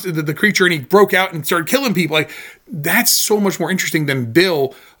the monster, the creature, and he broke out and started killing people? Like that's so much more interesting than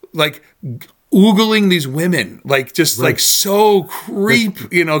Bill, like oogling these women, like just like so creep,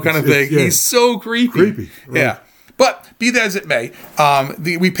 kind of thing. Yeah. He's so creepy. Right. Yeah. But be that as it may,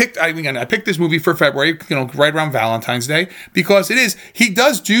 I picked this movie for February, right around Valentine's Day, because he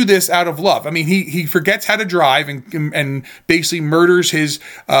does do this out of love. I mean, he forgets how to drive and basically murders his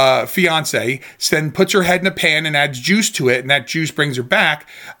fiance, then puts her head in a pan and adds juice to it, and that juice brings her back.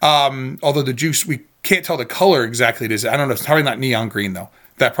 Although the juice, we can't tell the color exactly it is. I don't know. It's probably not neon green though.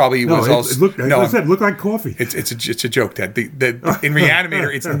 That probably was also. It looked like coffee. It's a joke, Ted. In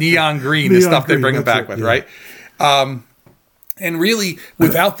Reanimator, it's neon green, the stuff they bring it back with, right? And really,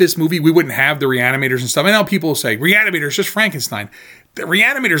 without this movie, we wouldn't have the Reanimators and stuff. I know people say, Reanimator is just Frankenstein. The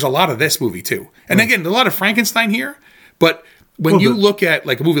Reanimator's a lot of this movie, too. And again, a lot of Frankenstein here. But when you look at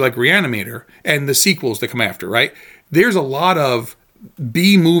like a movie like Reanimator and the sequels that come after, right? There's a lot of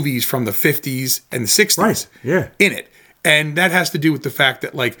B movies from the 50s and the 60s in it. And that has to do with the fact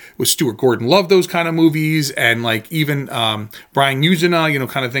that, like, with Stuart Gordon loved those kind of movies, and like even Brian Usena,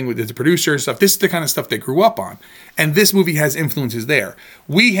 kind of thing with the producer and stuff. This is the kind of stuff they grew up on, and this movie has influences there.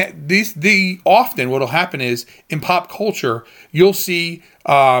 Often what'll happen is in pop culture you'll see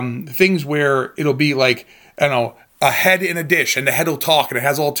things where it'll be like a head in a dish, and the head will talk, and it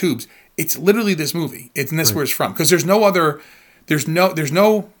has all tubes. It's literally this movie. It's where it's from, because there's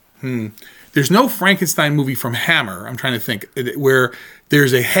no Frankenstein movie from Hammer, I'm trying to think, where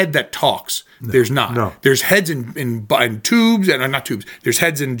there's a head that talks. No, there's not. No. There's heads in tubes, and not tubes. There's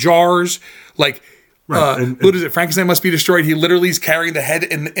heads in jars. Like, what is it? Frankenstein Must Be Destroyed. He literally is carrying the head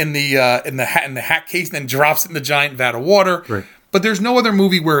in the hat case, and then drops it in the giant vat of water. Right. But there's no other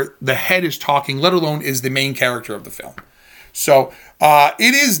movie where the head is talking, let alone is the main character of the film. So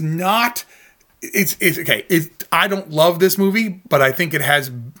it is not. It's okay. I don't love this movie, but I think it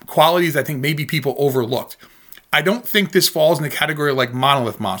has qualities I think maybe people overlooked. I don't think this falls in the category like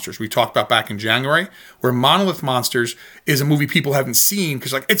Monolith Monsters we talked about back in January, where Monolith Monsters is a movie people haven't seen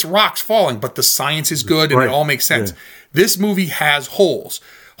because like it's rocks falling, but the science is good and it all makes sense. Yeah. This movie has holes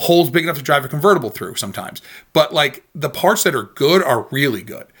big enough to drive a convertible through sometimes, but like the parts that are good are really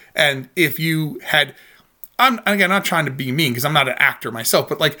good. And if you had, I'm again not trying to be mean because I'm not an actor myself,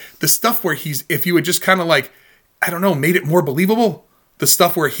 but like the stuff where if you would just kind of like, I don't know, made it more believable. The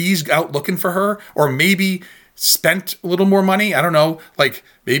stuff where he's out looking for her, or maybe spent a little more money. I don't know. Like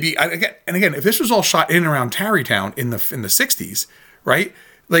maybe again, if this was all shot in and around Tarrytown in the 60s, right?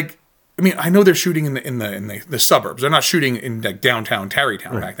 Like I mean, I know they're shooting in the suburbs. They're not shooting in like downtown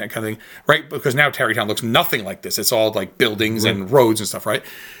Tarrytown back then, kind of thing, right? Because now Tarrytown looks nothing like this. It's all like buildings and roads and stuff, right?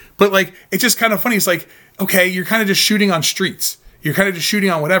 But like, it's just kind of funny. It's like, okay, you're kind of just shooting on streets. You're kind of just shooting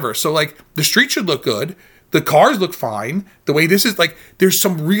on whatever. So like, the street should look good. The cars look fine. The way this is like, there's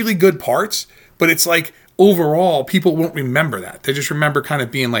some really good parts, but it's like, overall, people won't remember that. They just remember kind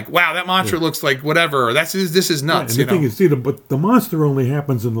of being like, "Wow, that monster looks like whatever." Or this is nuts. And the thing is, but the monster only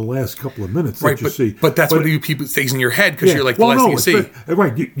happens in the last couple of minutes. Right, but that's what people stays in your head because you're like the last thing you see.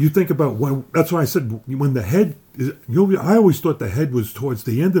 Right, you think about when. That's why I said when the head is. I always thought the head was towards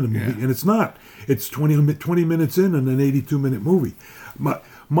the end of the movie, and it's not. It's 20 minutes in and an 82-minute movie.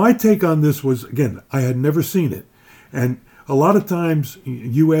 My take on this was, again, I had never seen it, and a lot of times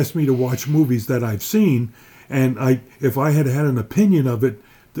you ask me to watch movies that I've seen, and if I had an opinion of it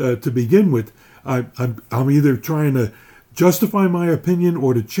to begin with, I'm either trying to justify my opinion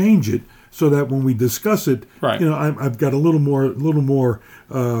or to change it so that when we discuss it, right. I've got a little more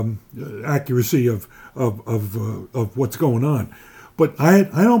accuracy of what's going on. But I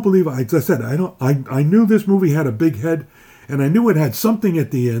don't believe, as I said, I knew this movie had a big head, and I knew it had something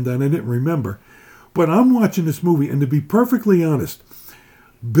at the end, and I didn't remember. But I'm watching this movie, and to be perfectly honest,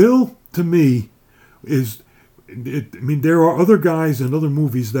 Bill, to me, there are other guys in other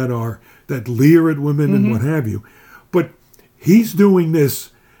movies that leer at women and what have you. But he's doing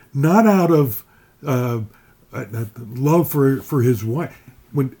this not out of love for his wife.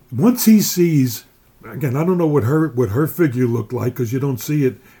 Once he sees, again, I don't know what her figure looked like because you don't see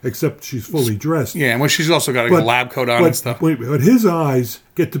it except she's fully dressed. Yeah, and she's also got a lab coat on and stuff. But his eyes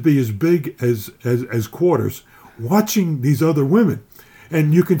get to be as big as quarters watching these other women.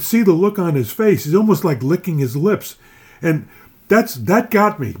 And you can see the look on his face. He's almost like licking his lips. And that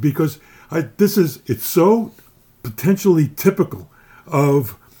got me because it's so potentially typical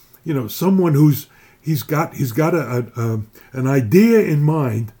of, someone he's got an idea in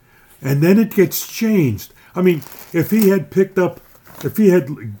mind, and then it gets changed. I mean, if he had picked up,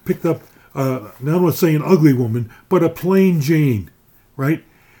 now I'm not saying an ugly woman, but a plain Jane, right?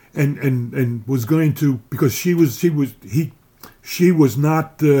 And was going to, because she was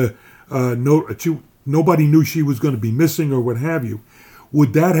not, nobody knew she was going to be missing or what have you.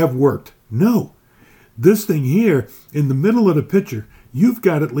 Would that have worked? No. This thing here, in the middle of the picture, you've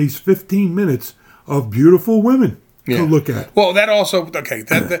got at least 15 minutes of beautiful women to look at. Well, that also, okay,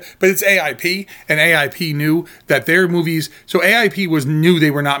 but it's AIP, and AIP knew that their movies, so AIP knew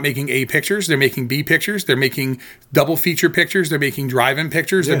they were not making A pictures, they're making B pictures, they're making double feature pictures, they're making drive-in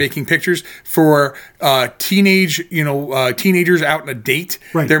pictures, they're making pictures for teenagers out on a date,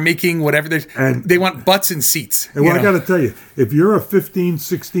 right. They're making whatever, they want butts and seats. And I got to tell you, if you're a 15,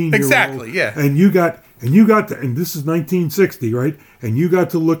 16-year-old, exactly, yeah. and this is 1960, right, and you got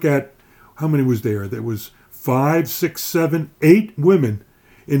to look at, how many was there? There was 5, 6, 7, 8 women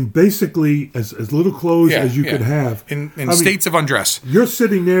in basically as little clothes as you could have. In states of undress. You're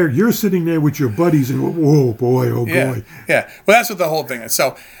sitting there with your buddies and, oh boy. Yeah. Well, that's what the whole thing is.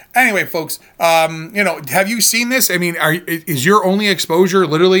 So anyway, folks, have you seen this? I mean, is your only exposure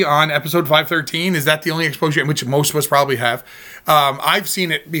literally on episode 513? Is that the only exposure, in which most of us probably have? I've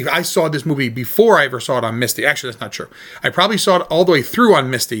seen it. I saw this movie before I ever saw it on Misty. Actually, that's not true. I probably saw it all the way through on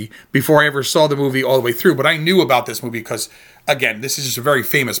Misty before I ever saw the movie all the way through. But I knew about this movie because, again, this is just a very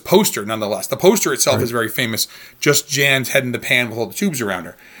famous poster nonetheless. The poster itself is very famous. Just Jan's head in the pan with all the tubes around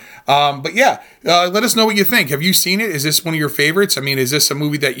her. But yeah, let us know what you think. Have you seen it? Is this one of your favorites? I mean, is this a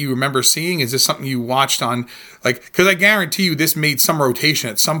movie that you remember seeing? Is this something you watched on, because I guarantee you this made some rotation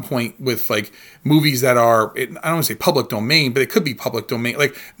at some point with movies that are, I don't want to say public domain, but it could be public domain.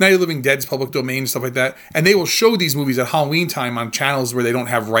 Like Night of the Living Dead's public domain and stuff like that. And they will show these movies at Halloween time on channels where they don't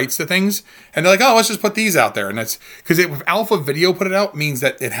have rights to things. And they're like, oh, let's just put these out there. And that's because if Alpha Video put it out, means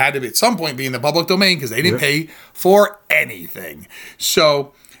that it had to at some point be in the public domain because they didn't pay for anything.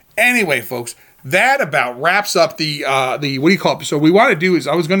 So anyway, folks, that about wraps up the what do you call it? So what we want to do is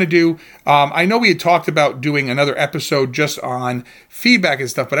I know we had talked about doing another episode just on feedback and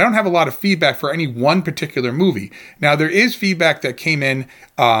stuff, but I don't have a lot of feedback for any one particular movie. Now, there is feedback that came in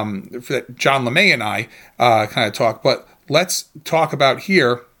that John LeMay and I kind of talk, but let's talk about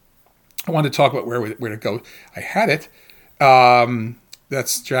here. I want to talk about where to go. I had it.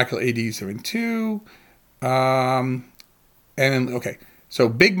 That's Dracula AD 72. And then, okay. So,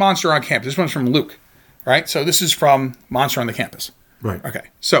 Big Monster on Campus. This one's from Luke, right? So, this is from Monster on the Campus. Right. Okay.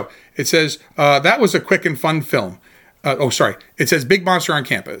 So, it says, that was a quick and fun film. It says Big Monster on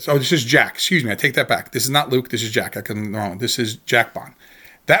Campus. Oh, this is Jack. Excuse me. I take that back. This is not Luke. This is Jack. I couldn't wrong. This is Jack Bond.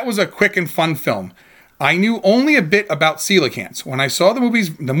 That was a quick and fun film. I knew only a bit about coelacanths. When I saw the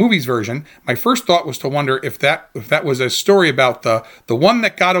movies version, my first thought was to wonder if that was a story about the one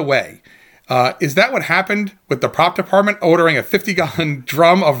that got away. Is that what happened with the prop department ordering a 50-gallon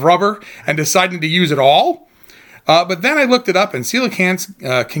drum of rubber and deciding to use it all? But then I looked it up, and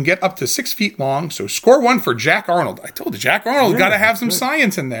coelacanths can get up to 6 feet long, so score one for Jack Arnold. I told you, Jack Arnold's got to have some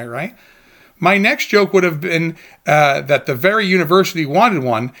science in there, right? My next joke would have been that the very university wanted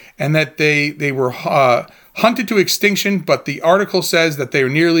one, and that they were hunted to extinction, but the article says that they were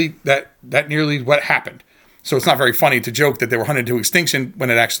nearly what happened. So it's not very funny to joke that they were hunted to extinction when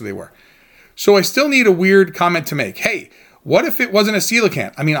it actually they were. So I still need a weird comment to make. Hey, what if it wasn't a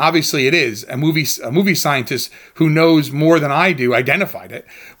coelacanth? I mean, obviously it is. A movie scientist who knows more than I do identified it.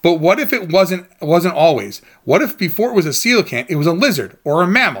 But what if it wasn't always? What if before it was a coelacanth, it was a lizard or a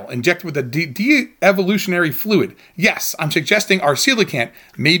mammal injected with a de-evolutionary fluid? Yes, I'm suggesting our coelacanth,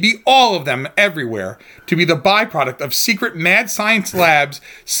 maybe all of them everywhere, to be the byproduct of secret mad science labs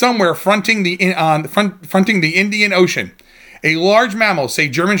somewhere fronting the Indian Ocean. A large mammal, say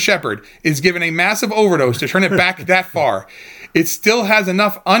German Shepherd, is given a massive overdose to turn it back that far. It still has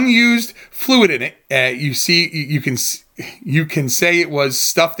enough unused fluid in it. You can say it was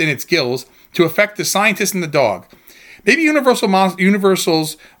stuffed in its gills to affect the scientist and the dog. Maybe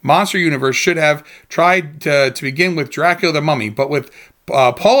Universal's Monster Universe should have tried to begin with Dracula the Mummy, but with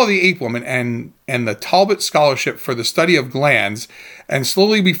Paula the Ape Woman and the Talbot Scholarship for the study of glands, and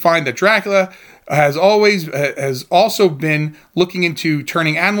slowly we find that Dracula has also been looking into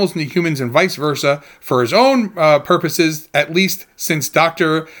turning animals into humans and vice versa for his own purposes, at least since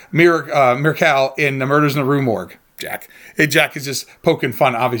Dr. Mircal in The Murders in the Rue Morgue. Jack is just poking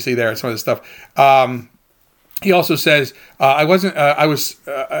fun, obviously, there at some of this stuff. He also says,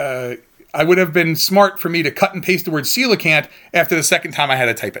 I would have been smart for me to cut and paste the word coelacanth after the second time I had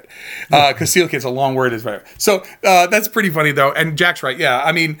to type it. Because coelacanth's a long word as well. So that's pretty funny, though. And Jack's right. Yeah,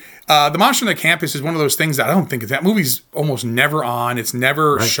 I mean, The Monster on the Campus is one of those things that I don't think that movie's almost never on. It's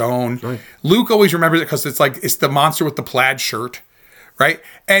never shown. Right. Luke always remembers it because it's the monster with the plaid shirt, right?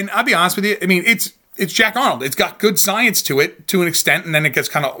 And I'll be honest with you. I mean, it's Jack Arnold. It's got good science to it to an extent, and then it gets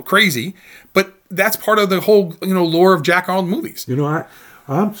kind of crazy. But that's part of the whole lore of Jack Arnold movies.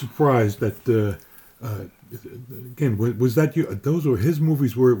 I'm surprised that again, was that those were his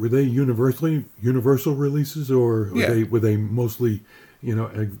movies? Were they Universal releases, or were they mostly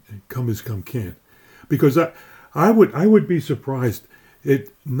come as come can? Because I would be surprised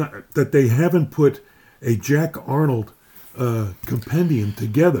that they haven't put a Jack Arnold compendium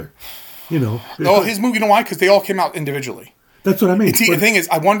together. His movie. You know why? Because they all came out individually. That's what I mean. The thing is,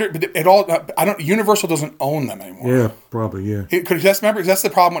 I wonder, but it all. Universal doesn't own them anymore. Yeah, probably. Yeah. Because that's the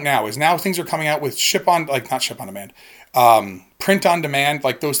problem now. Is now things are coming out with not ship on demand, print on demand,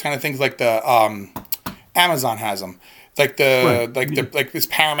 like those kind of things. Like the Amazon has them. Like this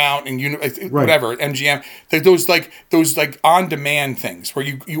Paramount and whatever MGM, those on demand things where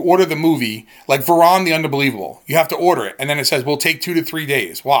you order the movie like Varan the Unbelievable. You have to order it, and then it says we'll take 2 to 3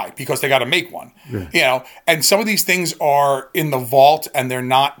 days. Why? Because they got to make one. Yeah. And some of these things are in the vault, and they're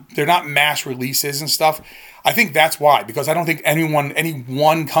not mass releases and stuff. I think that's why, because I don't think any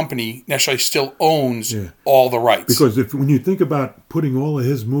one company necessarily still owns all the rights. Because when you think about putting all of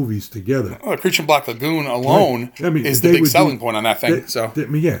his movies together, Creature in Black Lagoon alone is the big selling point on that thing.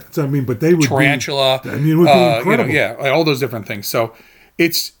 But they would Tarantula. It would be incredible. All those different things. So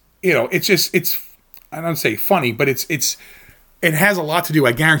it's I don't say funny, but it has a lot to do,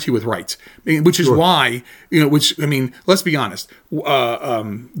 I guarantee, with rights, which is why, let's be honest.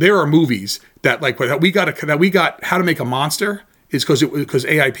 There are movies that we got How to Make a Monster is because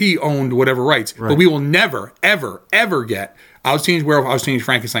AIP owned whatever rights, but we will never, ever, ever get I Was Teenage Werewolf, I Was Teenage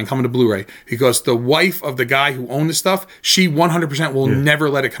Frankenstein coming to Blu-ray because the wife of the guy who owned the stuff, she 100% will never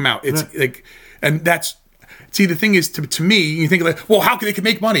let it come out. It's and that's, see, the thing is, to me, you think how can they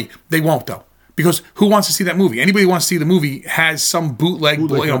make money? They won't, though. Because who wants to see that movie? Anybody who wants to see the movie has some bootleg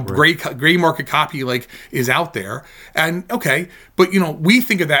gray market copy is out there. And but we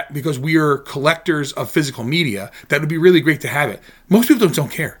think of that because we are collectors of physical media. That would be really great to have it. Most people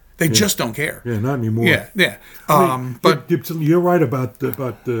don't care. They just don't care. Yeah, not anymore. Yeah. But you're right about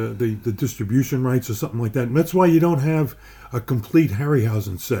the distribution rights or something like that. And that's why you don't have a complete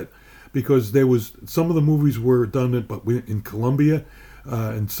Harryhausen set, because some of the movies were done in Columbia.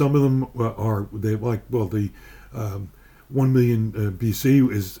 And some of them the 1 million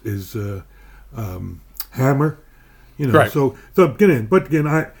BC is Hammer, Right. So again,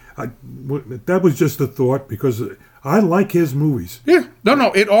 I that was just a thought, because I like his movies. Yeah,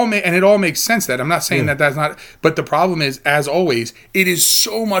 no, it all makes sense. That I'm not saying that that's not, but the problem is, as always, it is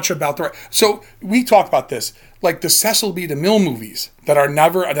so much about the. So we talked about this, like the Cecil B. DeMille movies that are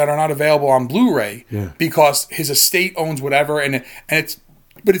not available on Blu-ray because his estate owns whatever, and it's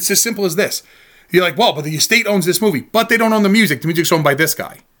as simple as this. You're like, well, but the estate owns this movie, but they don't own the music. The music's owned by this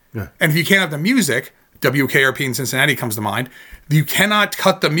guy. Yeah. And if you can't have the music, WKRP in Cincinnati comes to mind. You cannot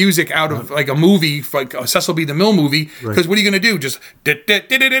cut the music out of like a movie, like a Cecil B. DeMille movie, because what are you going to do? Just kind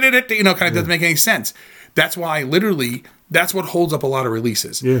of doesn't make any sense. That's why, literally, that's what holds up a lot of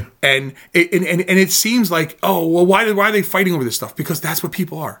releases. Yeah. And it seems like, oh, well, why are they fighting over this stuff? Because that's what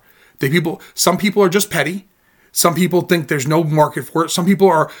people are. Some people are just petty. Some people think there's no market for it. Some people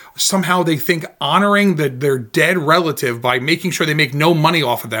are somehow they think honoring their dead relative by making sure they make no money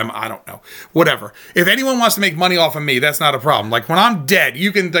off of them. I don't know. Whatever. If anyone wants to make money off of me, that's not a problem. Like when I'm dead,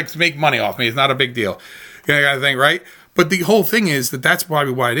 you can make money off me. It's not a big deal. You know, kind of thing, right? But the whole thing is that's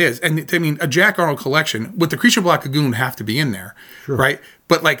probably why it is. And I mean, a Jack Arnold collection with the Creature of Black Lagoon have to be in there, right?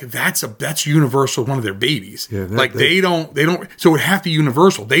 But like that's Universal, one of their babies. Yeah, they don't. So it would have to be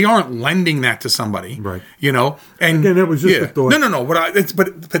Universal. They aren't lending that to somebody, right? You know. And again, that was just a thought. No.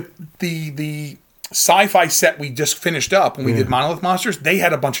 But the sci-fi set we just finished up when we did Monolith Monsters, they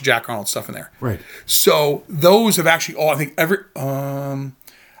had a bunch of Jack Arnold stuff in there, right? So those have actually all.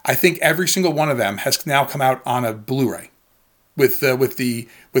 I think every single one of them has now come out on a Blu-ray with the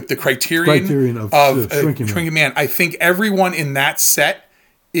criterion of Shrinking Man. I think everyone in that set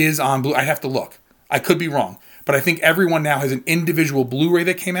is on Blu. I have to look. I could be wrong, but I think everyone now has an individual Blu-ray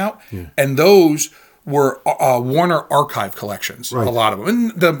that came out, and those were Warner Archive collections. Right. A lot of them,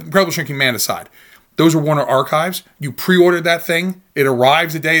 and the Incredible Shrinking Man aside. Those are Warner Archives. You pre-ordered that thing. It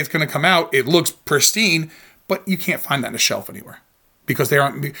arrives the day it's going to come out. It looks pristine, but you can't find that on a shelf anywhere. Because they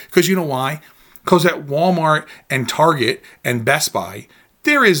aren't. Because you know why? Because at Walmart and Target and Best Buy,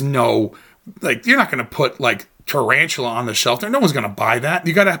 there is no you're not going to put Tarantula on the shelf. No one's going to buy that.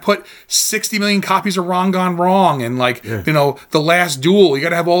 You got to put 60 million copies of Wrong Gone Wrong and The Last Duel. You got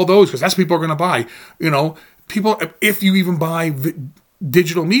to have all those because that's what people are going to buy. People, if you even buy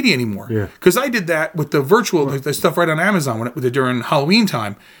digital media anymore. Because I did that with the virtual the stuff right on Amazon during Halloween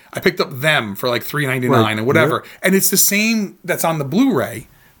time. I picked up them for like $3.99 and whatever. Yeah. And it's the same that's on the Blu-ray,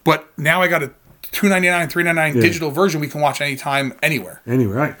 but now I got a $2.99, $3.99 digital version we can watch anytime, anywhere.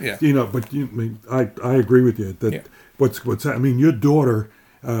 Anyway, right. Yeah. But I agree with you that what's I mean, your daughter,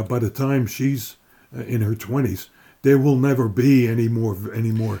 by the time she's in her 20s, there will never be any more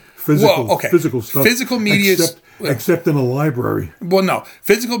physical stuff. Physical media except in a library. Well, no.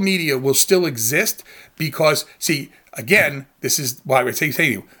 Physical media will still exist because, see, again, this is why I would say to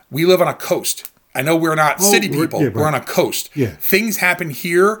you, we live on a coast. I know we're not city people. We're on a coast. Yeah. Things happen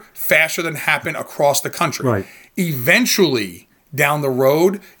here faster than happen across the country. Right. Eventually, down the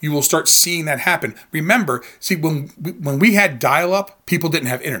road, you will start seeing that happen. Remember, when we had dial-up, people didn't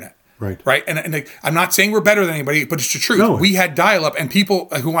have internet. Right. And I'm not saying we're better than anybody, but it's the truth. No. We had dial-up, and people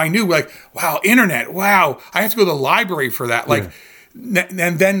who I knew were like, wow, internet, wow, I have to go to the library for that.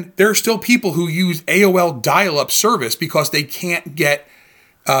 And then there are still people who use AOL dial-up service because they can't get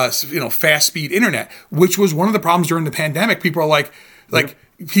fast speed internet, which was one of the problems during the pandemic. People are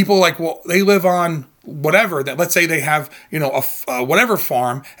well, they live on whatever, that let's say they have a whatever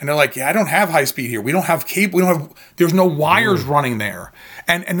farm, and they're like, yeah, I don't have high speed here, we don't have cable, there's no wires running there,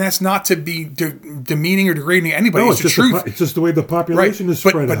 and that's not to be demeaning or degrading anybody. No, it's the truth. It's just the way the population is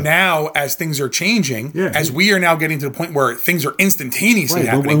spread out. But now, as things are changing, as we are now getting to the point where things are instantaneously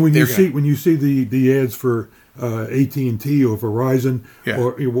happening. But when you see the ads for AT&T or Verizon,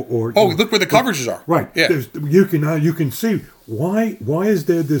 or look where the coverages are. Right. Yeah. You can see why is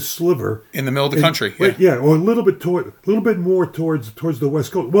there this sliver in the middle of the country? Or a little bit more towards the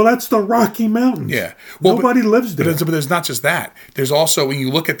West Coast. Well, that's the Rocky Mountains. Yeah. Nobody lives there. But there's not just that. There's also, when you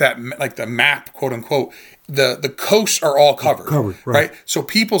look at that, like the map, quote unquote, the coasts are all covered. Right. So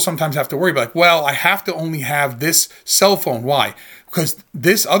people sometimes have to worry about, well, I have to only have this cell phone. Why? Because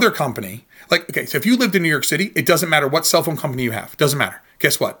this other company. So if you lived in New York City, it doesn't matter what cell phone company you have. It doesn't matter.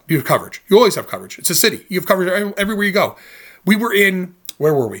 Guess what? You have coverage. You always have coverage. It's a city. You have coverage everywhere you go. We were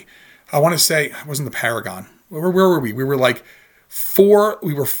where were we? I want to say, it wasn't the Paragon. Where were we? We were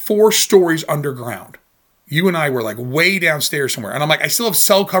four stories underground. You and I were way downstairs somewhere. And I'm I still have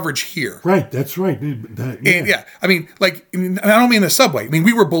cell coverage here. Right, that's right. I mean, I don't mean the subway. I mean,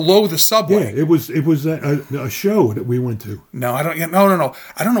 we were below the subway. Yeah, it was a show that we went to. No, I don't. No.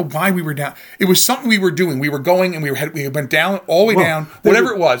 I don't know why we were down. It was something we were doing. We were going and we went down, all the way down,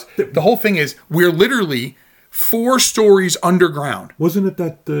 whatever it was. The whole thing is, we're literally 4 stories underground. Wasn't it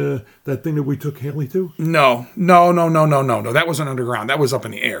that thing that we took Haley to? No. That wasn't underground. That was up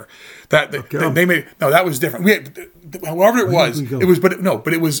in the air. That was different. We had, however it was,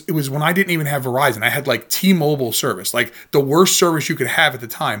 but it was when I didn't even have Verizon. I had like T-Mobile service, like the worst service you could have at the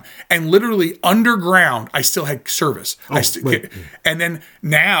time. And literally underground, I still had service. And then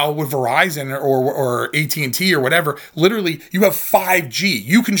now with Verizon or AT&T or whatever, literally you have 5G.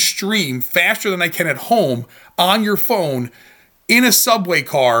 You can stream faster than I can at home on your phone in a subway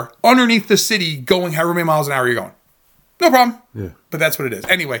car underneath the city going however many miles an hour you're going. No problem. Yeah. But that's what it is.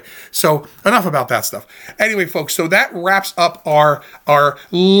 Anyway, so enough about that stuff. Anyway, folks, so that wraps up our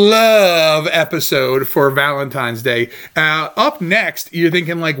love episode for Valentine's Day. Up next, you're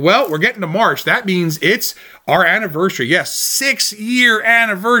thinking like, well, we're getting to March. That means it's our anniversary. Yes, 6-year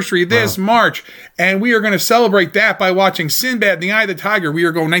anniversary this March. And we are going to celebrate that by watching Sinbad and the Eye of the Tiger. We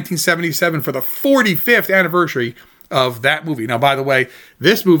are going 1977 for the 45th anniversary of that movie. Now, by the way,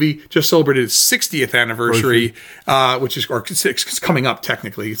 this movie just celebrated its 60th anniversary, which is it's coming up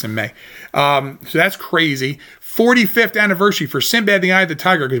technically. It's in May. So that's crazy. 45th anniversary for Sinbad and the Eye of the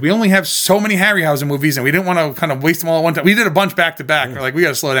Tiger, because we only have so many Harryhausen movies and we didn't want to kind of waste them all at one time. We did a bunch back to back. We're like, we got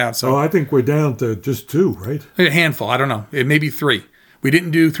to slow down. So I think we're down to just 2, right? A handful. I don't know. It may be 3. We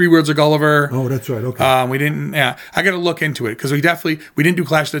didn't do 3 Worlds of Gulliver. Oh, that's right. Okay. We didn't. Yeah, I got to look into it because we didn't do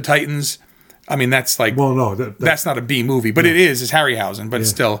Clash of the Titans. I mean, that's like, well, no, that's not a B movie, but it is. It's Harryhausen, but it's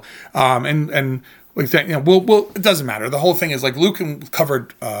still, and like that, it doesn't matter. The whole thing is like Luke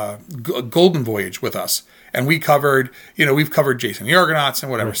covered Golden Voyage with us, and we covered, we've covered Jason the Argonauts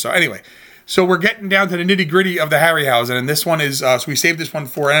and whatever. Right. So anyway, so we're getting down to the nitty gritty of the Harryhausen, and this one is, so we saved this one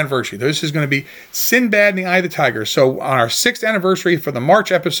for an anniversary. This is going to be Sinbad and the Eye of the Tiger. So on our 6th anniversary for the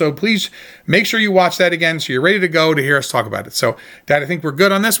March episode, please make sure you watch that again so you're ready to go to hear us talk about it. So, Dad, I think we're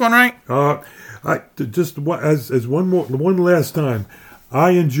good on this one, right? As one last time,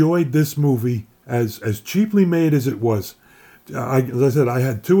 I enjoyed this movie as cheaply made as it was. As I said, I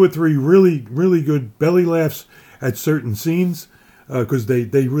had 2 or 3 really, really good belly laughs at certain scenes because they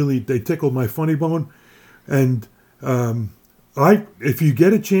tickled my funny bone. And if you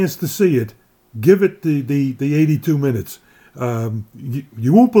get a chance to see it, give it the 82 minutes.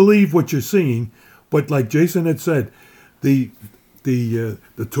 You won't believe what you're seeing, but like Jason had said, the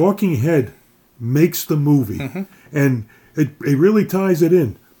talking head makes the movie, and it really ties it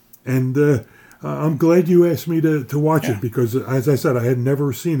in. And I'm glad you asked me to watch it because, as I said, I had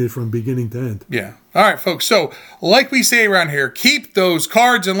never seen it from beginning to end. Yeah. All right, folks. So, like we say around here, keep those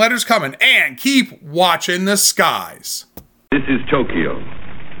cards and letters coming and keep watching the skies. This is Tokyo,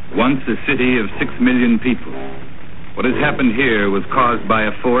 once a city of 6 million people. What has happened here was caused by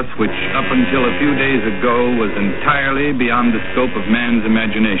a force which, up until a few days ago, was entirely beyond the scope of man's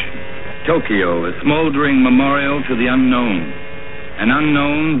imagination. Tokyo, a smoldering memorial to the unknown. An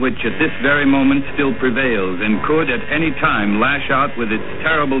unknown which at this very moment still prevails and could at any time lash out with its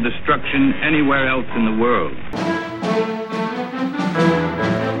terrible destruction anywhere else in the world.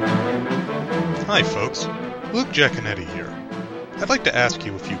 Hi folks, Luke Giaconetti here. I'd like to ask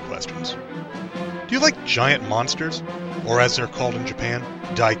you a few questions. Do you like giant monsters, or as they're called in Japan,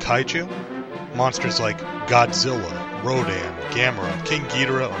 Daikaiju? Monsters like Godzilla, Rodan, Gamera, King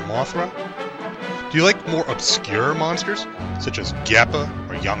Ghidorah, or Mothra? Do you like more obscure monsters, such as Gappa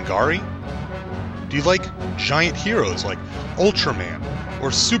or Yongari? Do you like giant heroes like Ultraman, or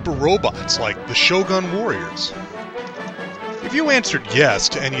super robots like the Shogun Warriors? If you answered yes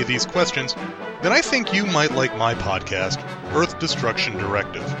to any of these questions, then I think you might like my podcast, Earth Destruction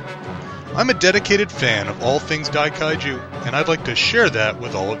Directive. I'm a dedicated fan of all things Daikaiju, and I'd like to share that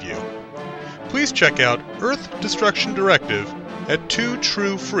with all of you. Please check out Earth Destruction Directive at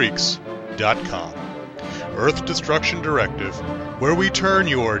twotruefreaks.com. Earth Destruction Directive, where we turn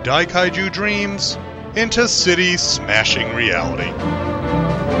your Daikaiju dreams into city-smashing reality.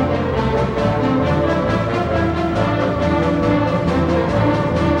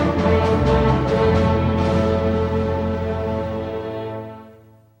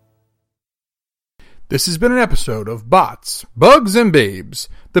 This has been an episode of Bots, Bugs, and Babes,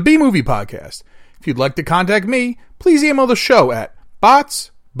 the B-Movie Podcast. If you'd like to contact me, please email the show at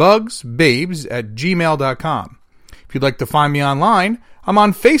botsbugsbabes@gmail.com. If you'd like to find me online, I'm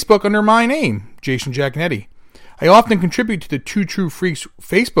on Facebook under my name, Jason Giaconetti. I often contribute to the Two True Freaks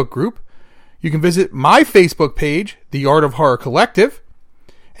Facebook group. You can visit my Facebook page, The Art of Horror Collective,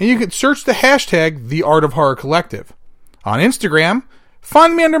 and you can search the hashtag The Art of Horror Collective. On Instagram,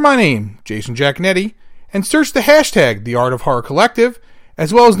 find me under my name, Jason Giaconetti, and search the hashtag The Art of Horror Collective,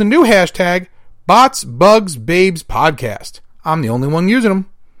 as well as the new hashtag Bots, Bugs, Babes Podcast. I'm the only one using them.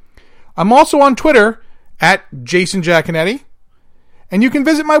 I'm also on Twitter at Jason Giaconetti. And you can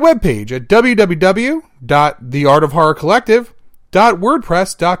visit my webpage at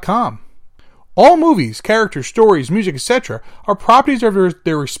www.theartofhorrorcollective.wordpress.com. All movies, characters, stories, music, etc. are properties of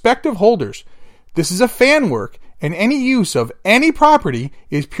their respective holders. This is a fan work, and any use of any property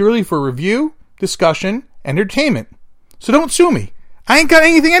is purely for review, discussion, entertainment. So don't sue me. I ain't got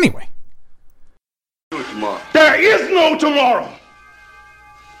anything anyway. There is no tomorrow.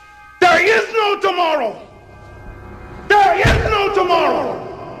 There is no tomorrow. There is no tomorrow.